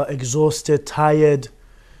 we were exhausted, tired,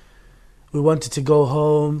 we wanted to go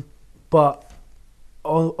home, but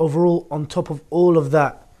overall, on top of all of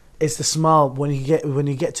that, it's the smile when you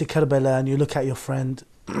get to Karbala and you look at your friend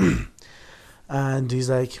and he's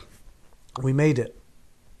like, we made it.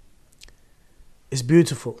 It's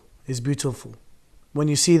beautiful. It's beautiful. When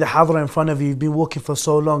you see the Hadra in front of you, you've been walking for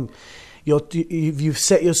so long, you've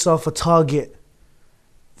set yourself a target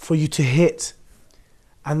for you to hit,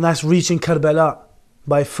 and that's reaching Karbala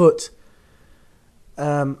by foot.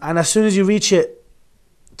 And as soon as you reach it,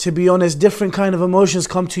 to be honest, different kind of emotions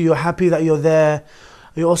come to you. You're happy that you're there.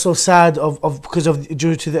 You're also sad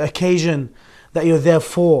due to the occasion that you're there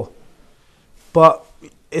for. But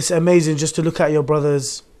it's amazing just to look at your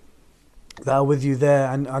brothers that are with you there,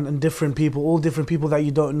 and different people, all different people that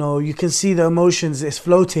you don't know. You can see the emotions. It's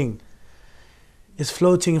floating. It's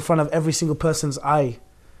floating in front of every single person's eye.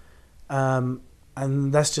 And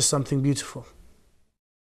that's just something beautiful.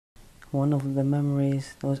 One of the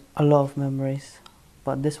memories, there was a lot of memories,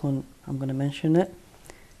 but this one, I'm going to mention it,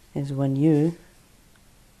 is when you,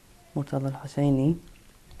 Murtada al-Husseini,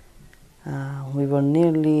 we were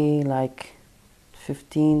nearly like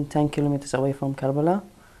 10 kilometers away from Karbala,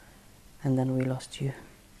 and then we lost you.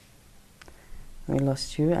 We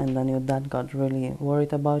lost you, and then your dad got really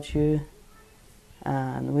worried about you.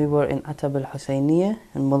 And we were in Atab al-Husayniyah,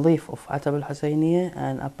 in Mudif of Atab al-Husayniyah,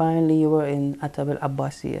 and apparently you were in Atab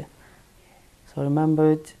al-Abbasiyah. So I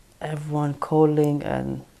remembered everyone calling,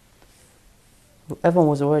 and everyone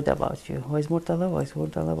was worried about you. Where's Murtada? Where's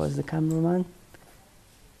Murtada? Where's the cameraman?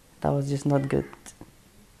 That was just not good.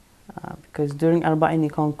 Because during Arba'een you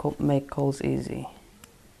can't make calls easy.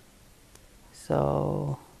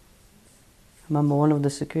 So I remember one of the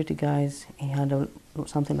security guys, he had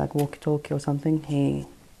something like walkie-talkie or something. He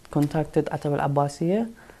contacted Atab al-Abbasiyah,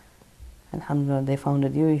 and alhamdulillah they found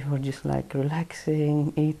you. You were just like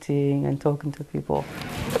relaxing, eating and talking to people.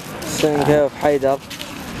 Sitting here with Haidar.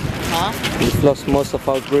 We've lost most of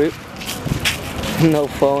our group. No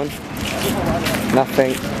phone,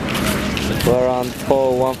 nothing. We're around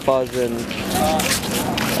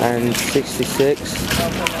 1066.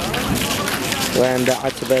 We're in the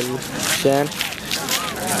Atab al-Shan,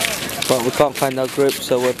 but we can't find our group,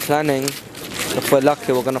 so we're planning, if we're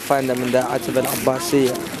lucky, we're going to find them in the Atab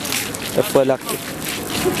al-Abbasiyah, if we're lucky,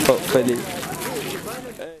 hopefully.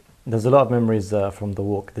 There's a lot of memories from the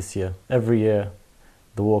walk this year. Every year,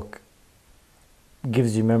 the walk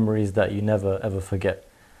gives you memories that you never ever forget.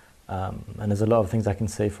 And there's a lot of things I can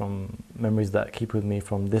say from memories that keep with me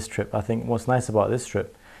from this trip. I think what's nice about this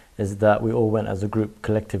trip is that we all went as a group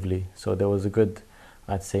collectively. So there was a good,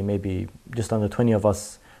 I'd say maybe just under 20 of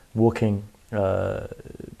us walking to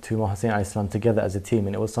Imam Hussein Islam together as a team,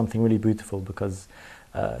 and it was something really beautiful because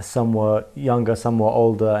some were younger, some were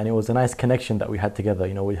older, and it was a nice connection that we had together.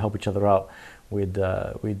 You know, we'd help each other out. We'd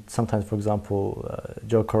sometimes, for example,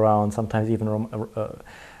 joke around, sometimes even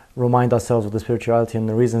remind ourselves of the spirituality and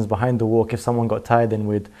the reasons behind the walk. If someone got tired, then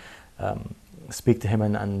we'd speak to him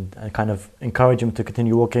and kind of encourage him to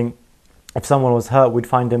continue walking. If someone was hurt, we'd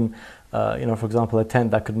find him, for example, a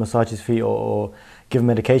tent that could massage his feet or give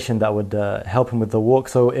medication that would help him with the walk.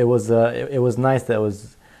 So it was nice that it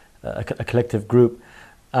was a collective group.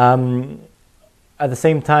 At the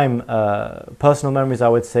same time, personal memories I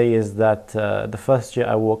would say is that the first year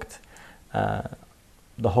I walked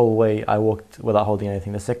the whole way, I walked without holding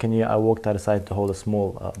anything. The second year I walked, I decided to hold a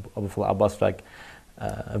small Abu Abbas flag,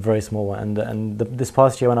 a very small one. And this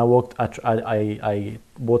past year when I walked, I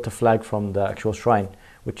bought a flag from the actual shrine,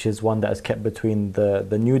 which is one that is kept between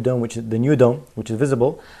the new dome, which is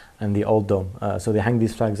visible, and the old dome. So they hang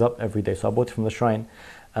these flags up every day. So I bought it from the shrine,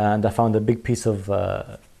 and I found a big piece of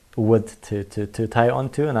wood to tie it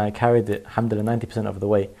onto, and I carried it, alhamdulillah, 90% of the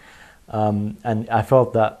way. And I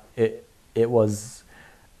felt that it was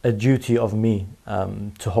a duty of me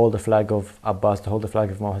to hold the flag of Abbas, to hold the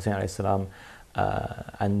flag of Imam Hussein alayhi salam,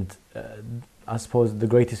 and I suppose the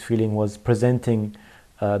greatest feeling was presenting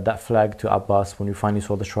that flag to Abbas when we finally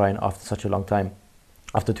saw the shrine after such a long time,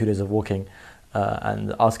 after 2 days of walking,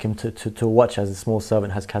 and ask him to watch as a small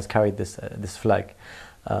servant has carried this flag.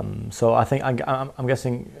 So I think I'm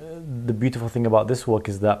guessing the beautiful thing about this walk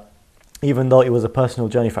is that even though it was a personal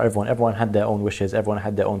journey for everyone had their own wishes, everyone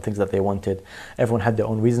had their own things that they wanted, everyone had their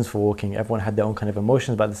own reasons for walking, everyone had their own kind of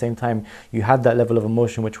emotions, but at the same time you had that level of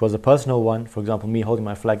emotion which was a personal one. For example, me holding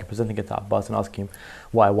my flag and presenting it to Abbas and asking him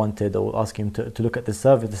what I wanted, or asking him to look at the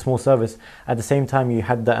service, the small service. At the same time you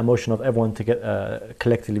had that emotion of everyone to get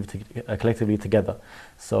collectively together.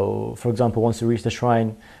 So for example, once we reached the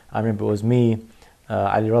shrine, I remember it was me,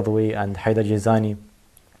 Ali Radwi and Haidar Jizani,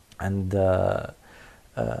 and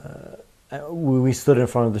we stood in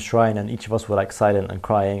front of the shrine, and each of us were like silent and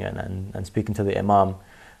crying and speaking to the Imam,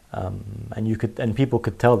 and people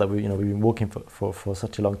could tell that we've been walking for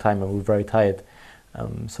such a long time and we were very tired.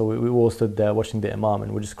 So we all stood there watching the Imam,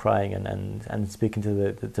 and we're just crying and speaking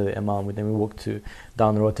to the Imam. Then we walked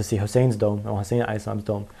down the road to see Hussein's dome, or Hussein alayhi salam's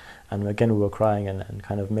dome, and again we were crying and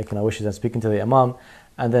kind of making our wishes and speaking to the Imam.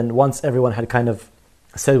 And then once everyone had kind of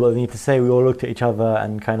said what they need to say, we all looked at each other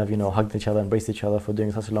and kind of hugged each other, embraced each other for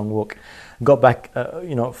doing such a long walk. Got back,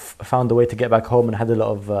 found a way to get back home, and had a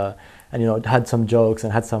lot of had some jokes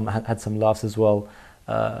and had some laughs as well.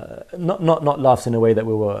 Not laughs in a way that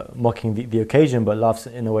we were mocking the occasion, but laughs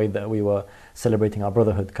in a way that we were celebrating our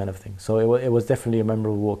brotherhood, kind of thing. So it was definitely a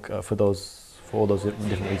memorable walk for all those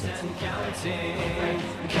different reasons.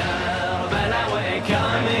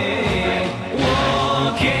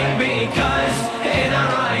 Walking because inner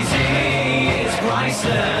rising is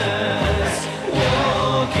priceless.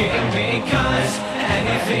 Walking because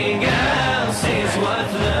anything else is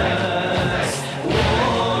worthless.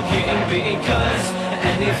 Walking because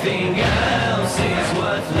anything else is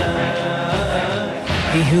worthless.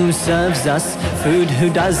 He who serves us food, who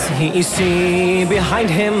does he see? Behind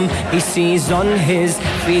him he sees on his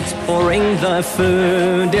feet pouring the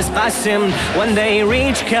food is Qasim. When they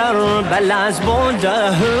reach Karbala's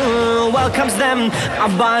border, who welcomes them?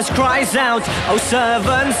 Abbas cries out, "O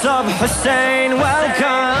servants of Hussein,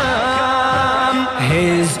 welcome!"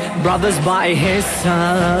 His brothers by his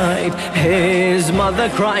side, his mother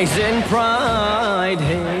cries in pride,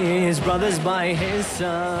 his brothers by his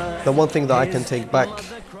side. The one thing that I can take back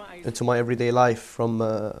into my everyday life from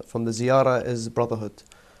the ziyarah is brotherhood.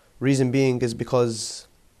 Reason being is because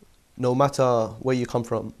no matter where you come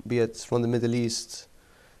from, be it from the Middle East,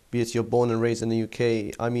 be it you're born and raised in the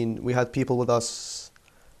UK, I mean, we had people with us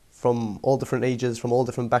from all different ages, from all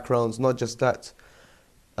different backgrounds, not just that,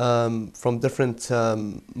 from different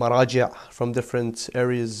maraji', from different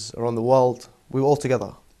areas around the world. We were all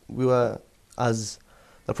together. We were, as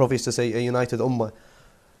the Prophet used to say, a united ummah.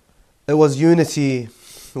 It was unity,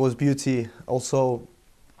 it was beauty. Also,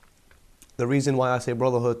 the reason why I say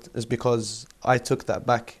brotherhood is because I took that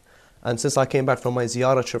back. And since I came back from my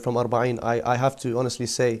ziyarah trip from Arba'een, I have to honestly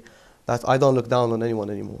say that I don't look down on anyone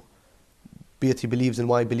anymore. Be it he believes in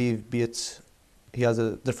what I believe, be it he has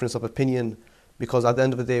a difference of opinion, because at the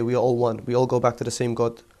end of the day, we are all one. We all go back to the same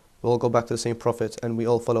God, we all go back to the same Prophet, and we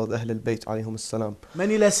all follow the Ahlul-Bait alayhum as-salam.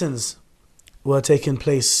 Many lessons were taking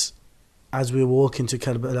place as we were walking to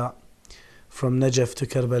Karbala, from Najaf to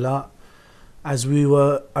Karbala, as we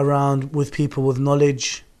were around with people with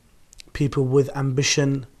knowledge, people with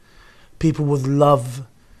ambition, people with love,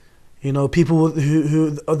 people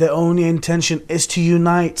who their only intention is to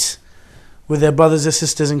unite with their brothers and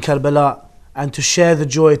sisters in Karbala and to share the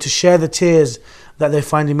joy, to share the tears that they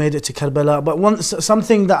finally made it to Karbala. But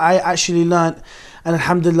something that I actually learned, and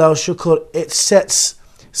alhamdulillah, shukr, it sets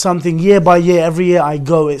something year by year, every year I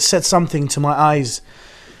go, it sets something to my eyes.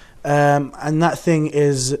 And that thing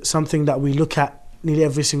is something that we look at nearly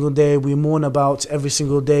every single day, we mourn about every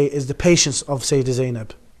single day, is the patience of Sayyidah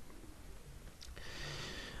Zainab.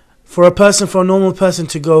 For a normal person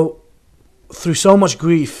to go through so much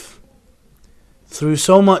grief, through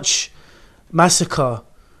so much massacre,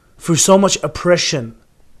 through so much oppression,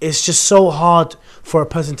 it's just so hard for a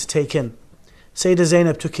person to take in. Sayyidah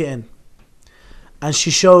Zainab took it in. And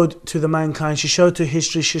she showed to the mankind, she showed to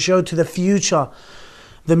history, she showed to the future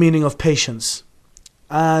the meaning of patience.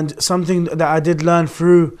 And something that I did learn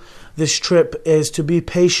through this trip is to be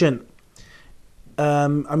patient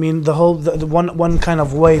I mean, the one kind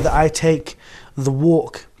of way that I take the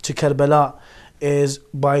walk to Karbala is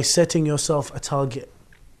by setting yourself a target.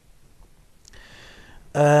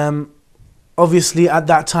 Obviously, at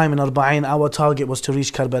that time in Arba'een, our target was to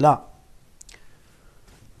reach Karbala,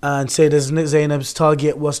 and Sayyidah Zainab's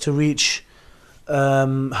target was to reach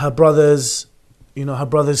her brothers, her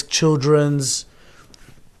brothers' children's.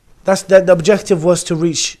 The objective was to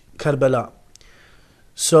reach Karbala.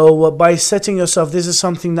 So by setting yourself, this is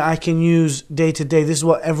something that I can use day to day. This is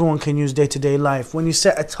what everyone can use day to day life. When you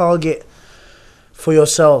set a target for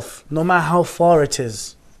yourself, no matter how far it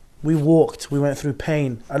is, we walked, we went through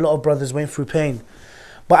pain. A lot of brothers went through pain.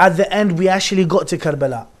 But at the end, we actually got to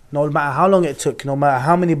Karbala. No matter how long it took, no matter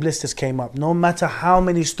how many blisters came up, no matter how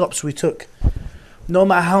many stops we took, no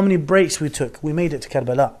matter how many breaks we took, we made it to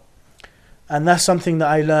Karbala. And that's something that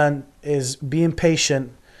I learned, is being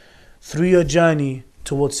patient through your journey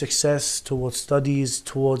towards success, towards studies,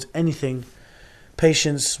 towards anything.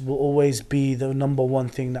 Patience will always be the number one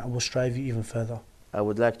thing that will strive you even further. I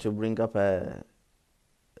would like to bring up a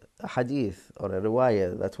hadith or a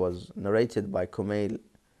riwayah that was narrated by Kumail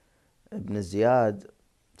ibn Ziyad,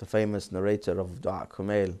 the famous narrator of Dua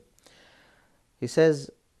Kumail. He says,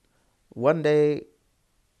 one day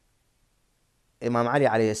Imam Ali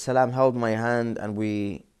alayhi salam held my hand and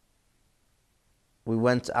we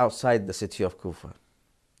went outside the city of Kufa.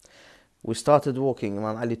 We started walking.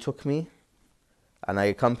 Imam Ali took me and I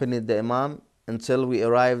accompanied the Imam until we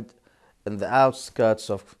arrived in the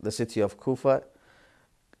outskirts of the city of Kufa,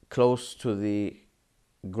 close to the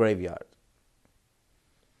graveyard.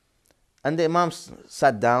 And the Imam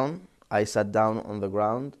sat down. I sat down on the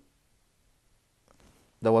ground.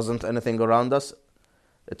 There wasn't anything around us.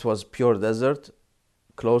 It was pure desert,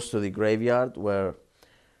 close to the graveyard where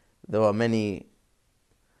there were many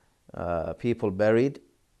people buried.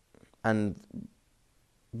 And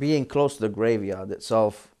being close to the graveyard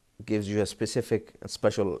itself gives you a specific, a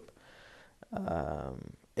special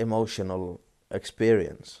emotional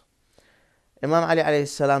experience. Imam Ali alayhi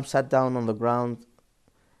salam sat down on the ground.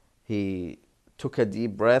 He took a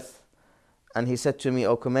deep breath and he said to me,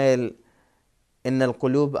 O Kumail, Inna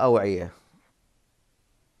al-qulub aw'iyah.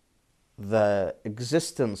 The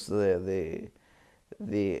existence, the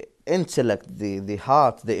intellect, the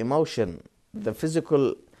heart, the emotion, the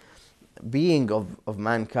physical being of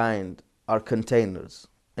mankind are containers.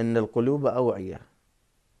 Inna al-qulub aw'iyah.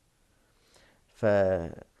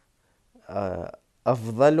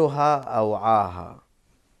 أفضلها أوعاها,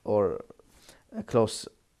 or a close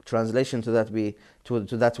translation to that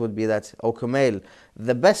would be that, O Kumail,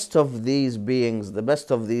 the best of these beings, the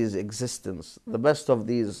best of these existence, the best of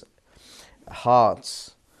these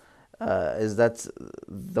hearts is that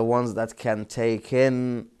the ones that can take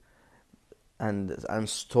in and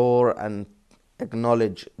store and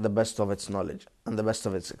acknowledge the best of its knowledge and the best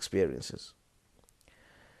of its experiences.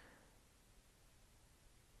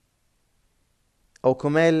 O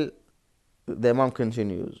Kumail, the Imam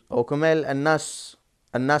continues, O Kumail, الناس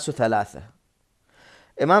ثلاثة.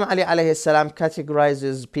 Imam Ali alayhi salam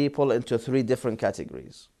categorizes people into three different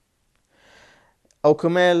categories. O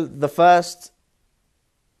Kumail, the first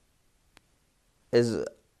is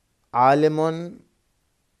alimun.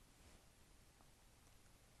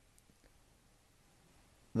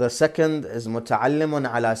 The second is muta'allimun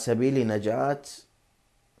ala sabili najat.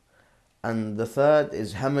 And the third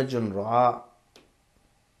is hamajun ru'a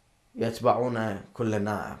yatba'una kulla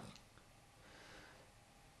na'a.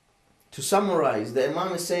 To summarize, the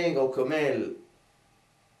Imam is saying, O Kumail,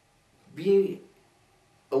 be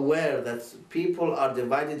aware that people are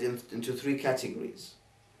divided into three categories.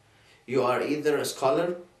 You are either a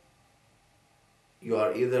scholar, you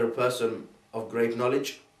are either a person of great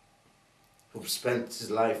knowledge, who spent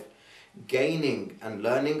his life gaining and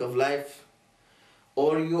learning of life,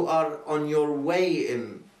 or you are on your way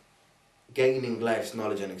in gaining life's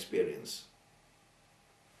knowledge and experience.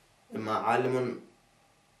 إما عالم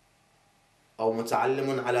أو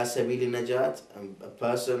متعلم على سبيل النجاة, a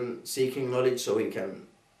person seeking knowledge so he can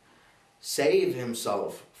save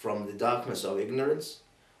himself from the darkness of ignorance,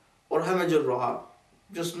 or همج الرعاة,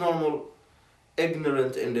 just normal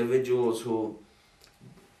ignorant individuals who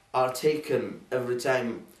are taken every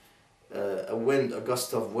time a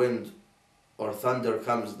gust of wind or thunder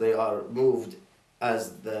comes, they are moved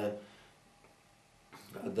as the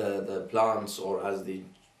plants or as the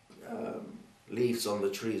leaves on the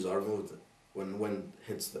trees are moved when wind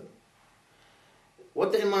hits them.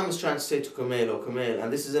 What the Imam is trying to say to Kumail, O Kumail,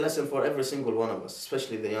 and this is a lesson for every single one of us,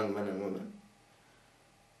 especially the young men and women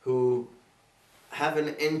who have an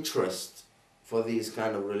interest for these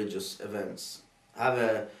kind of religious events,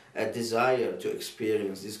 have a desire to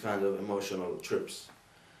experience these kind of emotional trips.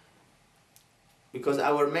 Because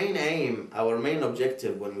our main aim, our main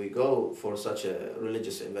objective when we go for such a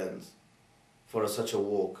religious event, for such a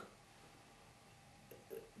walk,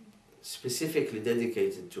 specifically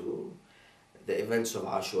dedicated to the events of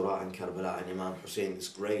Ashura and Karbala and Imam Hussein, this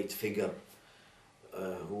great figure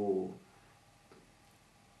who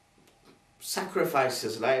sacrificed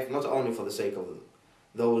his life not only for the sake of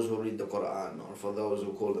those who read the Quran or for those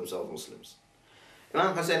who call themselves Muslims.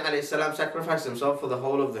 Imam Hussein alayhi salam sacrificed himself for the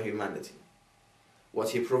whole of the humanity. What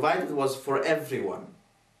he provided was for everyone,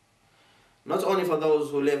 not only for those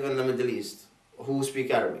who live in the Middle East, who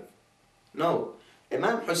speak Arabic. No,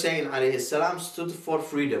 Imam Hussein alayhi salam stood for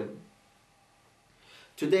freedom.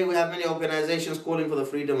 Today we have many organizations calling for the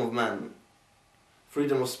freedom of man,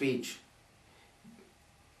 freedom of speech,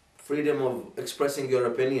 freedom of expressing your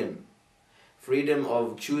opinion, freedom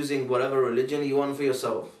of choosing whatever religion you want for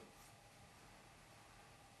yourself.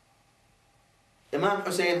 Imam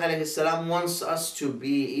Hussein alayhi salam wants us to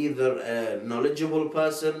be either a knowledgeable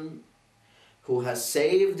person who has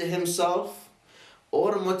saved himself,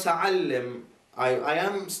 or muta'allim. I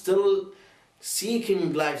am still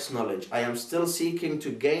seeking life's knowledge. I am still seeking to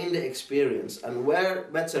gain the experience. And where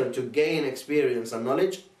better to gain experience and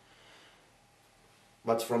knowledge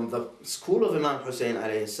but from the school of Imam Hussein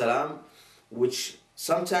alayhi salam, which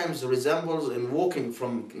sometimes resembles in walking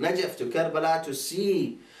from Najaf to Karbala to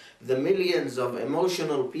see the millions of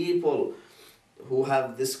emotional people who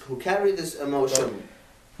have this, who carry this emotion.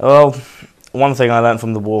 Well, one thing I learned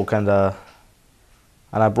from the walk and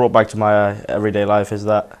I brought back to my everyday life is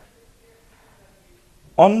that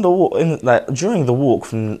on the walk, during the walk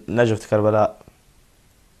from Najaf to Karbala,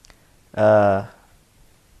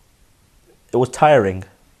 it was tiring.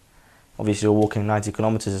 Obviously, you're walking 90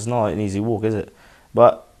 kilometers. It's not an easy walk, is it?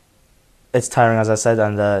 But it's tiring, as I said,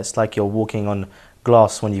 and it's like you're walking on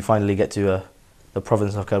glass when you finally get to the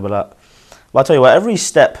province of Karbala. But I'll tell you what, every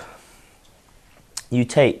step you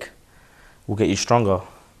take will get you stronger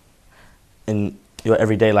in your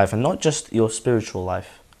everyday life, and not just your spiritual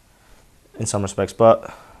life in some respects.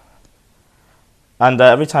 And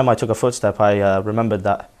every time I took a footstep, I remembered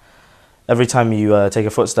that every time you take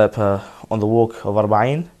a footstep on the walk of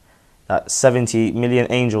Arba'een, that 70 million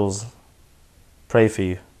angels pray for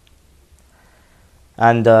you.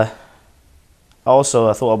 And I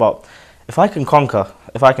also thought about, if I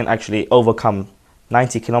can actually overcome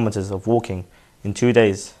 90 kilometers of walking in 2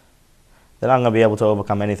 days, then I'm going to be able to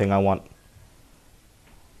overcome anything I want.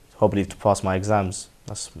 Hopefully to pass my exams.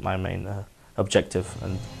 That's my main objective.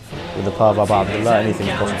 And with the power of Abba Abdullah, anything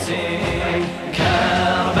is possible.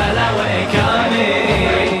 Karbala, we're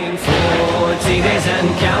coming, 40 days and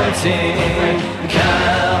counting.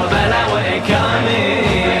 Karbala, we're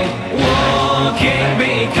coming, walking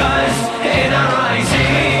because inner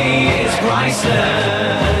rising is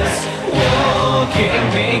priceless. Walking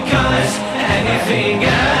because anything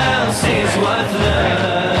else is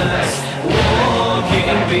worthless.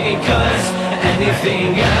 Walking because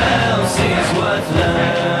anything else is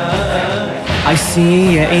worthless. I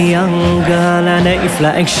see a young girl and if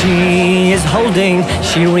like she is holding,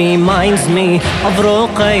 she reminds me of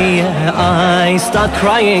Ruqayya. I start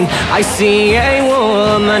crying. I see a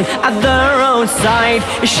woman at the roadside.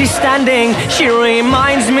 She's standing. She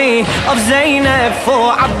reminds me of Zainab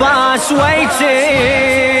for Abbas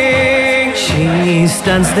waiting. She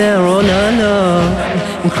stands there all alone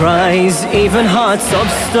and cries, even hearts of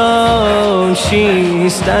stone. She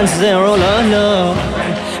stands there all alone,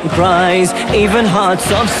 cries, even hearts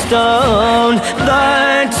of stone.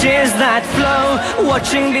 The tears that flow,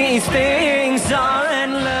 watching these things are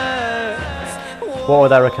endless. What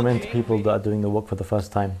would I recommend to people that are doing the walk for the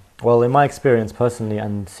first time? Well, in my experience personally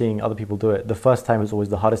and seeing other people do it, the first time is always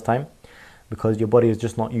the hardest time, because your body is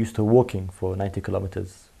just not used to walking for 90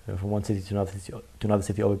 kilometers from one city to another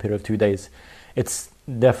city over a period of 2 days. It's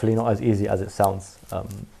definitely not as easy as it sounds.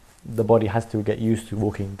 The body has to get used to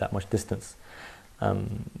walking that much distance.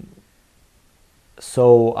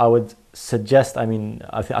 So I would suggest, I think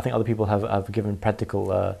other people have given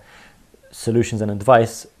practical solutions and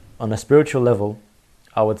advice. On a spiritual level,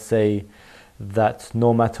 I would say that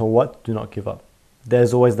no matter what, do not give up.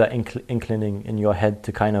 There's always that inclining in your head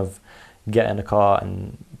to kind of get in a car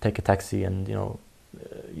and take a taxi and,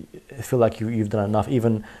 feel like you've done enough.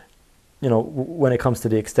 Even, when it comes to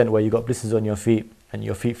the extent where you got blisters on your feet and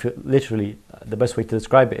your feet feel, literally, the best way to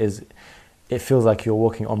describe it is, it feels like you're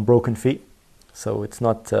walking on broken feet. So it's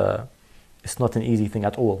not an easy thing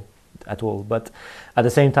at all. But at the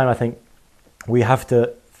same time, I think we have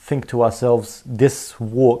to think to ourselves, this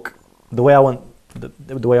walk, the way I want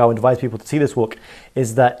the way I would advise people to see this walk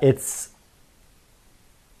is that it's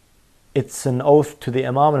an oath to the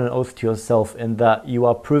Imam and an oath to yourself, in that you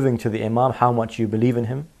are proving to the Imam how much you believe in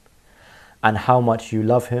him and how much you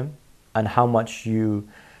love him and how much you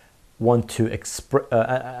want to express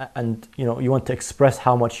you want to express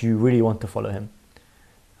how much you really want to follow him.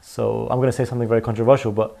 So I'm going to say something very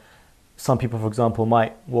controversial, but some people, for example,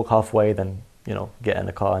 might walk halfway, then get in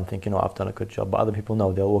the car and think, I've done a good job. But other people,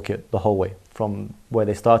 no, they'll walk it the whole way from where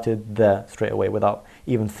they started there straight away without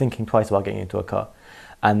even thinking twice about getting into a car.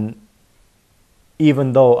 And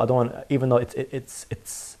even though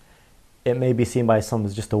it may be seen by some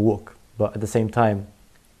as just a walk, but at the same time,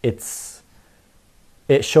 it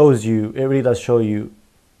really does show you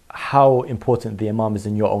how important the Imam is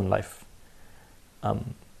in your own life.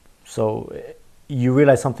 So you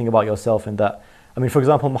realize something about yourself in that. For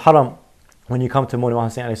example, Muharram, when you come to Imam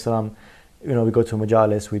Hussein alayhi salam, we go to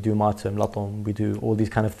majalis, we do matam, latam, we do all these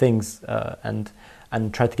kind of things, and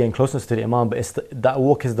try to gain closeness to the Imam. But that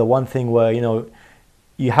walk is the one thing where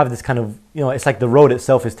you have this kind of it's like the road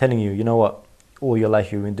itself is telling you, what, all your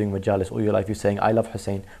life you've been doing majalis, all your life you're saying I love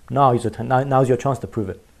Hussein. Now's your chance to prove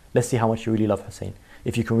it. Let's see how much you really love Hussein,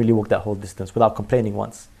 if you can really walk that whole distance without complaining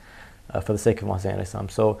once, for the sake of Imam Hussein alayhi salam.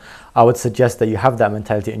 So I would suggest that you have that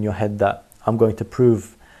mentality in your head, that I'm going to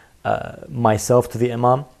prove myself to the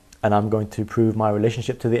Imam, and I'm going to prove my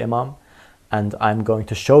relationship to the Imam, and I'm going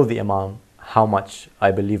to show the Imam how much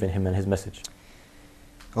I believe in him and his message.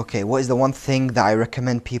 Okay, what is the one thing that I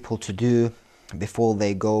recommend people to do before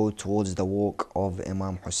they go towards the walk of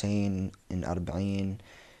Imam Hussein on Arba'een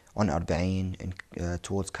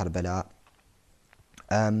towards Karbala?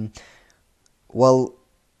 Well,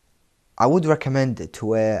 I would recommend to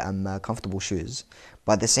wear comfortable shoes,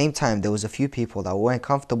 but at the same time there was a few people that were wearing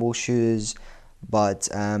comfortable shoes, but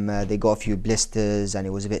they got a few blisters and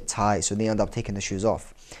it was a bit tight, so they ended up taking the shoes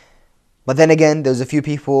off. But then again, there was a few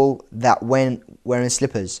people that went wearing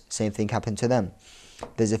slippers, same thing happened to them.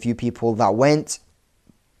 There's a few people that went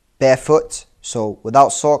barefoot, so without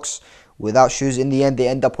socks, without shoes. In the end, they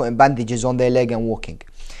end up putting bandages on their leg and walking.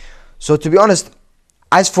 So to be honest,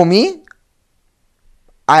 as for me,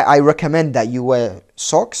 I recommend that you wear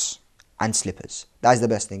socks and slippers. That is the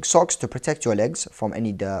best thing. Socks to protect your legs from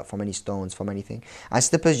any dirt, from any stones, from anything, and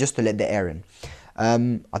slippers just to let the air in. I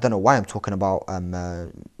don't know why I'm talking about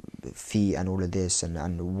feet and all of this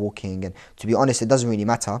and walking, and to be honest, it doesn't really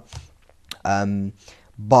matter.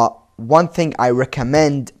 But one thing I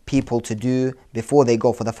recommend people to do before they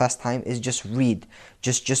go for the first time is just read,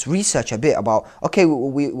 just research a bit about. Okay,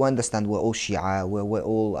 we understand we're all Shia,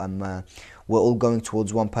 we're all going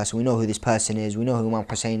towards one person. We know who this person is. We know who Imam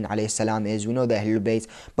Hussein alayhi salam is. We know the Ahlul-Bait.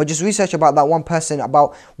 But just research about that one person,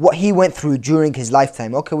 about what he went through during his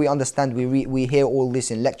lifetime. Okay, we understand. We hear all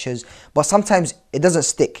this in lectures, but sometimes it doesn't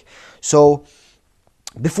stick. So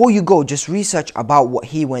before you go, just research about what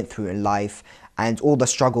he went through in life and all the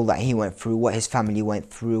struggle that he went through, what his family went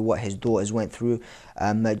through, what his daughters went through.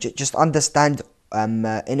 Just understand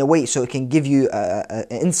in a way, so it can give you an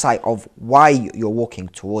insight of why you're walking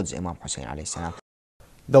towards Imam Hussein alayhi salam.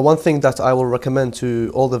 The one thing that I will recommend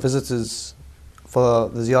to all the visitors for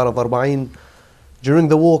the Ziyarat Al-Arbaeen during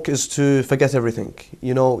the walk is to forget everything.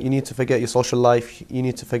 You need to forget your social life. You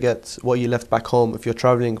need to forget what you left back home. If you're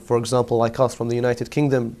traveling, for example, like us from the United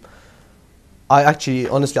Kingdom,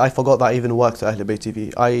 honestly, I forgot that I even worked at Ahlul-Bait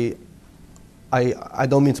TV. I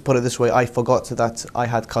don't mean to put it this way, I forgot that I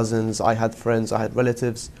had cousins, I had friends, I had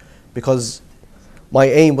relatives, because my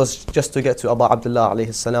aim was just to get to Abu Abdullah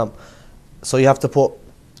alayhi salam. So you have to put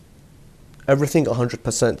everything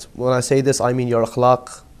 100%. When I say this, I mean your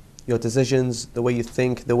akhlaq, your decisions, the way you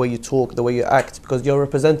think, the way you talk, the way you act, because you're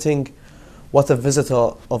representing what a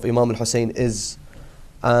visitor of Imam al-Hussein is.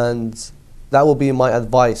 And that will be my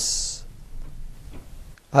advice.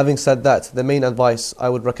 Having said that, the main advice I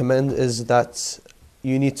would recommend is that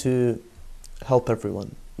you need to help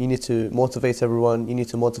everyone. You need to motivate everyone. You need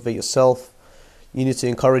to motivate yourself. You need to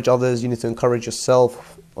encourage others. You need to encourage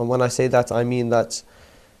yourself. And when I say that, I mean that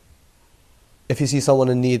if you see someone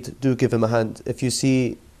in need, do give him a hand. If you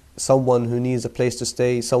see someone who needs a place to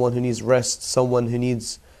stay, someone who needs rest, someone who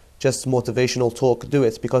needs just motivational talk, do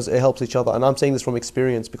it, because it helps each other. And I'm saying this from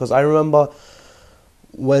experience, because I remember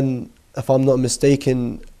when, if I'm not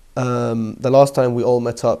mistaken, the last time we all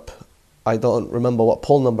met up, I don't remember what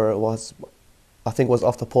poll number it was. I think it was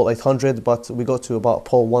after poll 800, but we got to about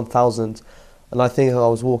poll 1000. And I think I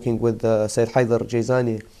was walking with Sayyid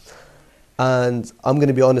Jaizani. And I'm going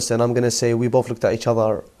to be honest and I'm going to say we both looked at each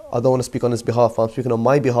other. I don't want to speak on his behalf. I'm speaking on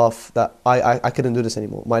my behalf that I couldn't do this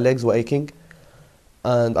anymore. My legs were aching.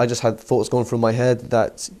 And I just had thoughts going through my head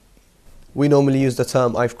that we normally use the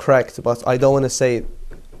term I've cracked, but I don't want to say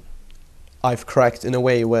I've cracked in a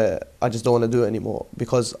way where I just don't want to do it anymore,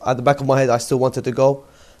 because at the back of my head I still wanted to go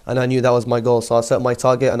and I knew that was my goal. So I set my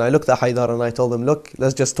target and I looked at Haidar and I told him, look,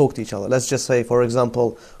 let's just talk to each other. Let's just say, for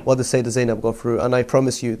example, what did Sayyid Zainab go through? And I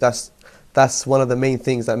promise you that's one of the main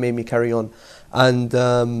things that made me carry on. And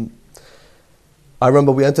I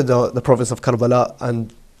remember we entered the province of Karbala,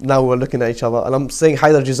 and now we're looking at each other. And I'm saying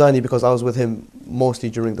Haidar Jizani because I was with him mostly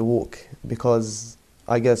during the walk, because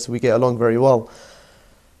I guess we get along very well.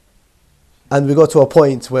 And we got to a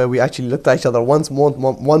point where we actually looked at each other one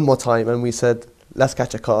more time and we said, let's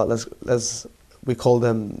catch a car. We call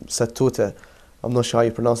them Sattute. I'm not sure how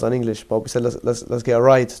you pronounce that in English, but we said let's get a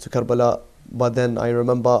ride to Karbala. But then I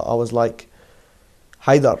remember I was like,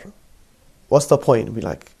 Haidar, what's the point?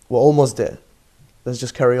 We're almost there. Let's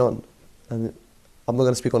just carry on. And I'm not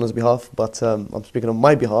going to speak on his behalf, but I'm speaking on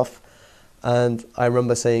my behalf. And I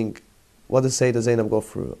remember saying, what did Sayyida Zainab go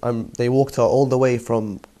through? They walked her all the way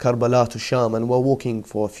from Karbala to Sham, and we're walking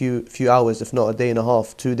for a few hours, if not a day and a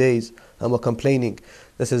half, 2 days, and we're complaining.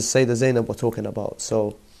 This is Sayyida Zainab we're talking about.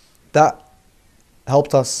 So that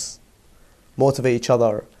helped us motivate each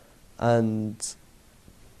other, and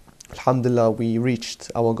alhamdulillah, we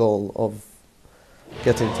reached our goal of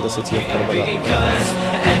getting to the city of Karbala. Because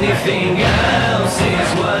anything else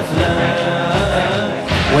is worthless.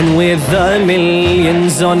 When with the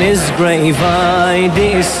millions on his grave I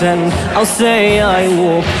descend, I'll say I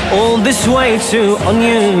walk all this way to on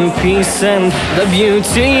you peace, and the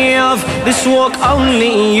beauty of this walk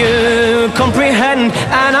only you comprehend.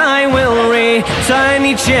 And I will return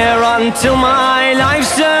each year until my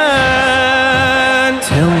life's end.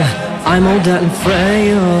 Till I'm old and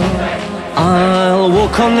frail, I'll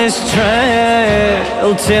walk on this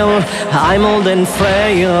trail till I'm old and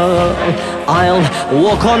frail. I'll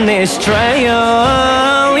walk on this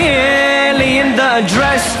trail, yearly in the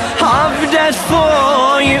dress of death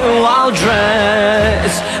for you I'll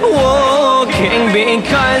dress, walking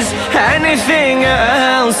because anything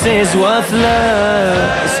else is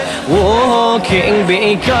worthless, walking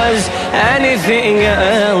because anything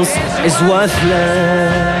else is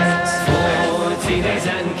worthless. 40 days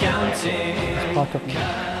and counting. It's part of me.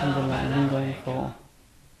 Alhamdulillah, I've been going for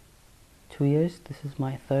 2 years. This is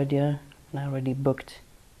my 3rd year, and I already booked.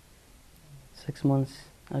 6 months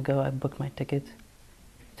ago I booked my ticket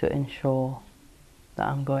to ensure that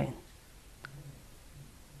I'm going.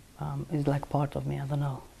 It's like part of me, I don't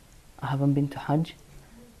know. I haven't been to Hajj.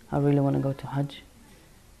 I really want to go to Hajj.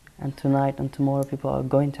 And tonight and tomorrow people are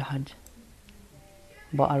going to Hajj.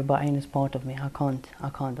 But Arba'een is part of me. I can't, I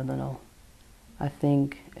don't know. I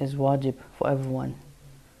think it's wajib for everyone,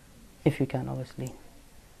 if you can obviously,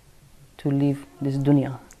 to leave this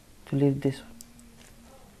dunya, to live this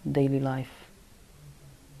daily life,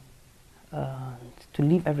 to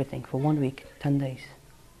leave everything for 1 week, 10 days,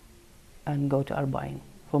 and go to Arba'een.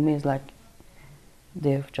 For me it's like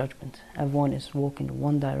Day of Judgment. Everyone is walking in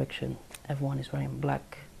one direction, everyone is wearing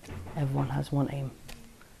black, everyone has one aim,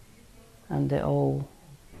 and they all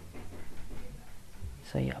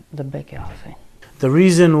say, yeah, the Beke Hussein. The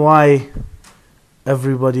reason why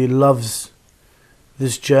everybody loves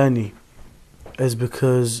this journey is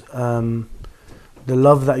because the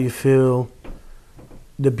love that you feel,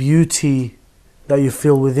 the beauty that you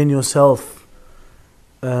feel within yourself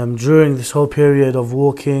during this whole period of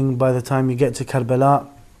walking, by the time you get to Karbala,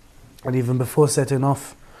 and even before setting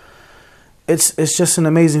off, it's just an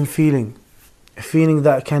amazing feeling, a feeling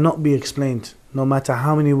that cannot be explained, no matter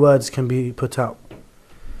how many words can be put out.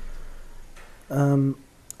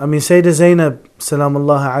 I mean, Sayyida Zainab,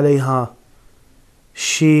 Salamullahi alayha,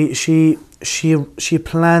 she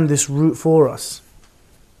planned this route for us.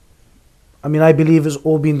 I mean, I believe it's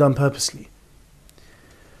all been done purposely.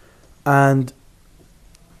 And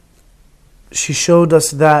she showed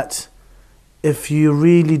us that if you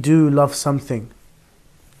really do love something,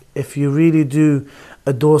 if you really do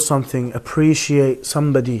adore something, appreciate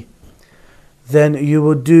somebody, then you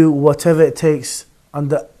will do whatever it takes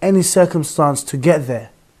under any circumstance to get there.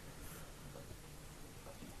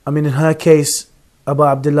 I mean, in her case, Abu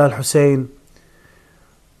Abdullah Al-Hussein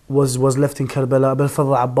was left in Karbala. Abu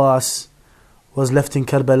al-Fadl Abbas was left in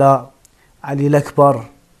Karbala. Ali al-Akbar,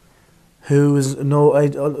 who was no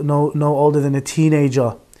older than a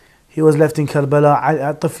teenager, he was left in Karbala.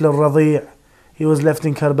 At-Tifl al-Radi', he was left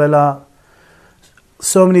in Karbala.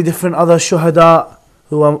 So many different other shuhada,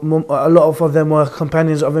 who are, a lot of them were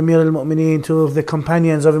companions of Amir al-Mu'mineen, 2 of the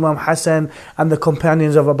companions of Imam Hussein, and the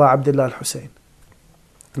companions of Abu Abdullah Al-Hussein.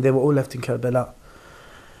 They were all left in Karbala.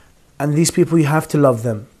 And these people, you have to love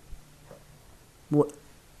them.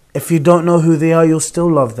 If you don't know who they are, you'll still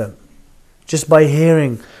love them. just by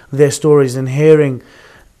hearing their stories and hearing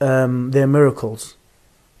their miracles.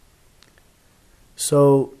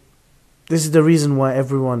 So this is the reason why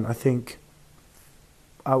everyone, I think,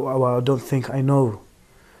 I don't think, I know,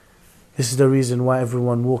 this is the reason why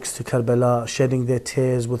everyone walks to Karbala shedding their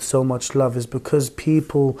tears with so much love, is because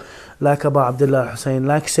people like Abu Abdullah Hussein,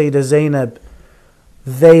 like Sayyidah Zainab,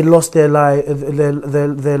 they lost their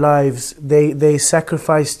lives, they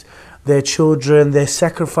sacrificed their children, they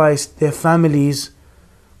sacrificed their families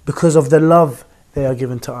because of the love they are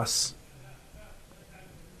given to us.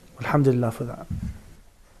 Alhamdulillah for that.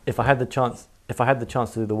 If I had the chance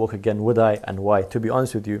to do the walk again, would I, and why? To be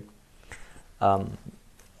honest with you,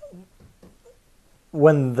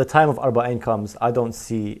 when the time of Arba'een comes, I don't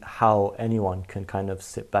see how anyone can kind of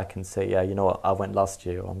sit back and say, yeah, you know what, I went last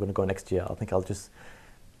year, or I'm going to go next year. I think I'll just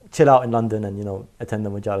chill out in London and, you know, attend the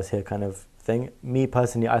majalis here kind of thing. Me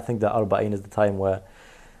personally, I think that Arba'een is the time where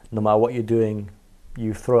no matter what you're doing,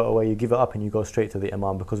 you throw it away, you give it up, and you go straight to the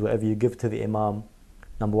Imam, because whatever you give to the Imam,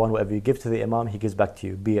 number one, whatever you give to the Imam, he gives back to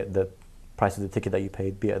you, be it the price of the ticket that you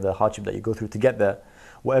paid, be it the hardship that you go through to get there.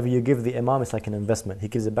 Whatever you give the Imam, it's like an investment. He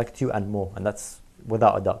gives it back to you and more, and that's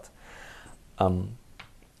without a doubt. On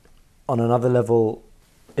another level,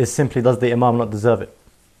 is simply, does the Imam not deserve it?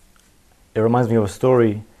 It reminds me of a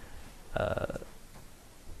story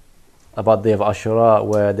about the day of Ashura,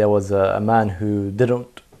 where there was a man who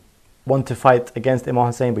didn't want to fight against Imam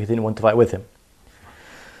Hussein, but he didn't want to fight with him.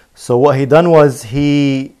 So what he done was,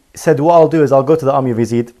 he said, what I'll do is I'll go to the army of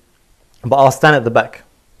Yazid, but I'll stand at the back,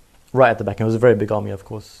 right at the back. And it was a very big army, of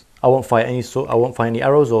course. I won't fight any sword, I won't fight any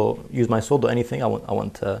arrows or use my sword or anything. I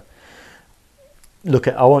won't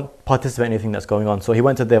participate in anything that's going on. So he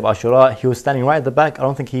went to the day of Ashura. He was standing right at the back. I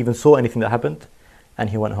don't think he even saw anything that happened,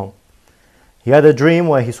 and he went home. He had a dream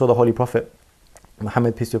where he saw the Holy Prophet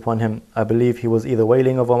Muhammad, peace be upon him. I believe he was either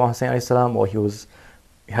wailing over Imam Hussein alayhi salam, or he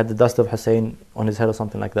had the dust of Hussein on his head or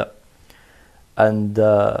something like that. And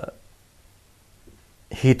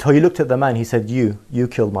he looked at the man. He said, you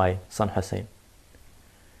killed my son Hussein.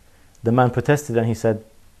 The man protested and he said,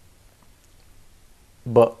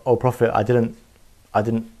 but, oh Prophet, I didn't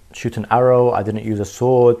shoot an arrow, I didn't use a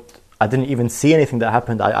sword, I didn't even see anything that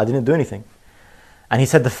happened, I didn't do anything. And he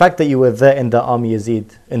said, the fact that you were there in the army of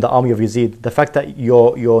Yazid, the fact that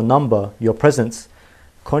your number, your presence,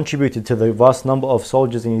 contributed to the vast number of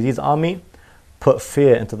soldiers in Yazid's army, put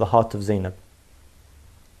fear into the heart of Zainab.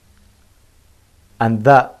 And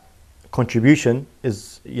that contribution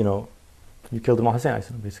is, you killed Imam Hussein,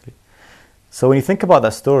 basically. So when you think about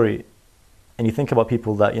that story, and you think about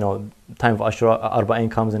people that, time of Ashura,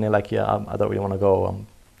 Arba'een comes and they're like, yeah, I don't really want to go,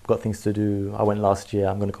 I've got things to do, I went last year,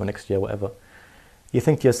 I'm going to go next year, whatever. You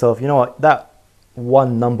think to yourself, you know what, that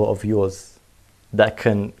one number of yours that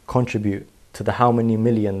can contribute to the how many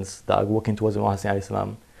millions that are walking towards Imam Hussein alayhi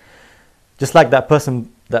salam, just like that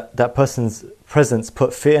person's presence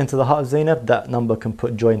put fear into the heart of Zainab, that number can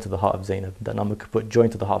put joy into the heart of Zainab, that number can put joy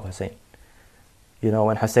into the heart of Hussein.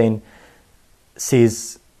 When Hussein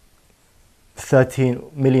sees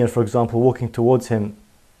 13 million, for example, walking towards him,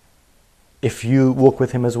 if you walk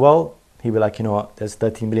with him as well, he'll be like, you know what, there's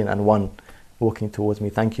 13 million and one walking towards me,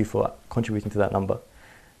 thank you for contributing to that number.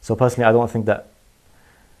 So personally, I don't think that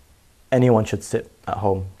anyone should sit at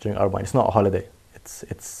home during Arba'een. It's not a holiday.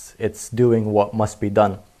 It's doing what must be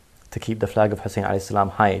done to keep the flag of Hussein alayhi salam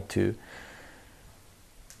high, to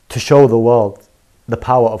show the world the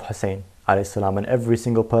power of Hussein alayhi salam. And every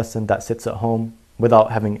single person that sits at home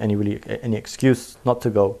without having any excuse not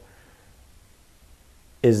to go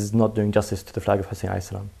is not doing justice to the flag of Hussein alayhi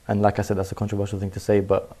salam. And like I said, that's a controversial thing to say,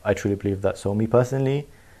 but I truly believe that. So me personally,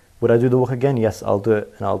 would I do the walk again? Yes, I'll do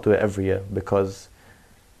it, and I'll do it every year, because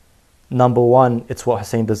number one, it's what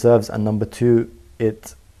Hussein deserves, and number two,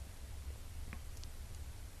 it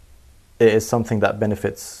is something that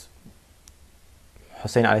benefits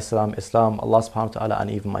Hussein alayhi salam, Islam, Allah subhanahu wa ta'ala,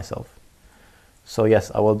 and even myself. So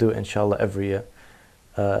yes, I will do it inshallah every year.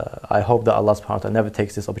 I hope that Allah subhanahu wa ta'ala never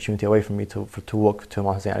takes this opportunity away from me to walk to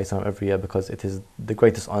Imam Hussein alayhi salam every year, because it is the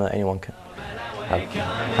greatest honor anyone can have.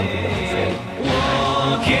 Alhamdulillah.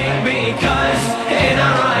 Walking because in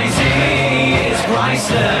our rising is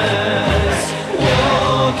priceless.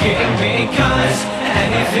 Walking because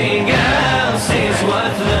anything else is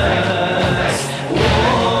worthless.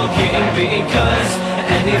 Walking because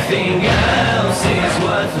anything else is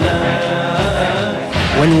worthless.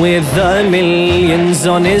 When with the millions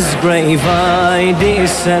on his grave I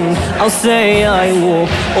descend, I'll say I walk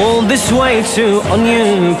all this way to on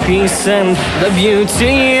you peace, and the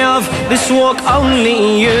beauty of this walk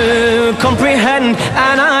only you comprehend.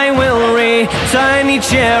 And I will return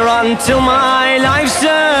each year until my life's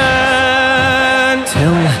end.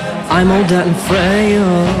 I'm old and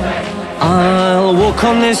frail. I'll walk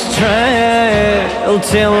on this trail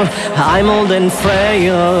till I'm old and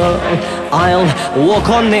frail. I'll walk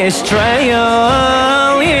on this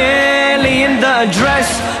trail, yearly in the dress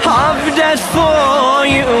of death for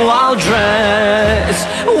you I'll dress.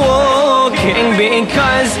 Walking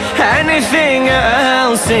because anything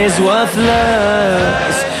else is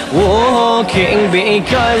worthless. Walking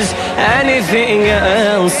because anything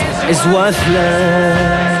else is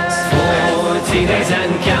worthless. 40 days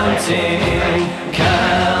and counting,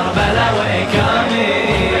 Karbala we're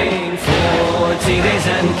coming. 40 days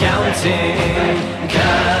and counting,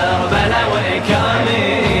 Karbala we're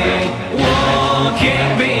coming. Walking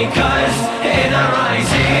because inner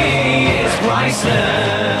rising is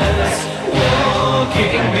priceless.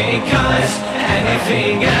 Walking because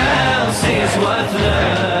anything else is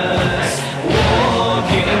worthless.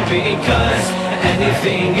 Walking because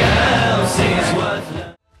anything else is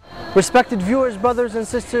worthless. Respected viewers, brothers and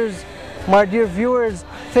sisters, my dear viewers,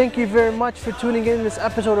 thank you very much for tuning in this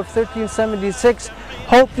episode of 1376.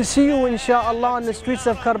 Hope to see you inshallah on the streets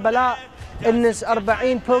of Karbala in this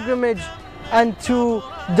Arba'een pilgrimage, and to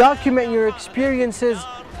document your experiences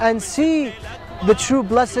and see the true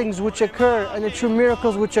blessings which occur and the true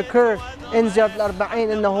miracles which occur in Ziyarat Al-Arbaeen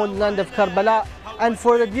in the holy land of Karbala. And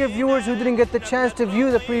for the dear viewers who didn't get the chance to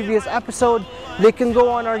view the previous episode, they can go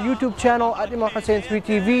on our YouTube channel at Imam Hussein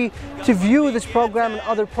 3TV to view this program and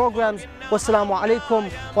other programs. Wassalamu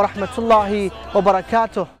alaikum wa rahmatullahi wa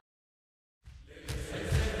barakatuh.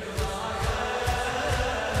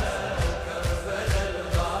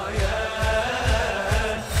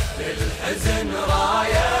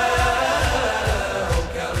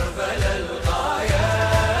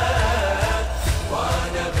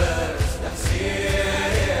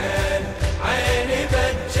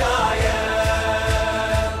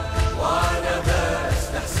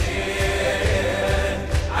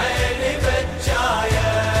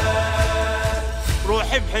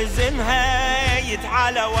 بحزنها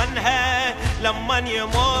يتعالى ونها لما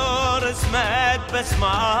يمر اسمك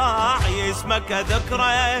بسمع اسمك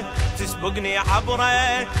ذكره تسبقني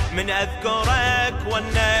عبره من اذكرك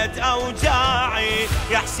ونت اوجاعي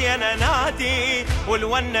يا حسين انادي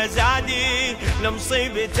والونه زادي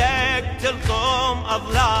لمصيبتك تلقم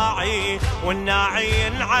اضلاعي والناعي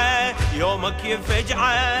ينعى يومك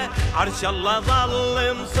يفجعه عرش الله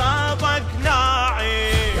ظل مصابك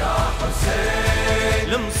ناعي يا حسين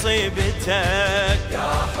لمصيبتك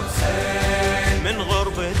يا حسين من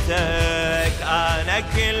غربتك انا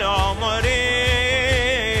كل عمري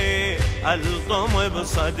القم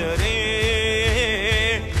بصدري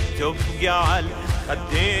تبقى على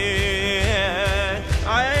خدي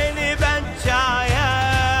عيني بجاي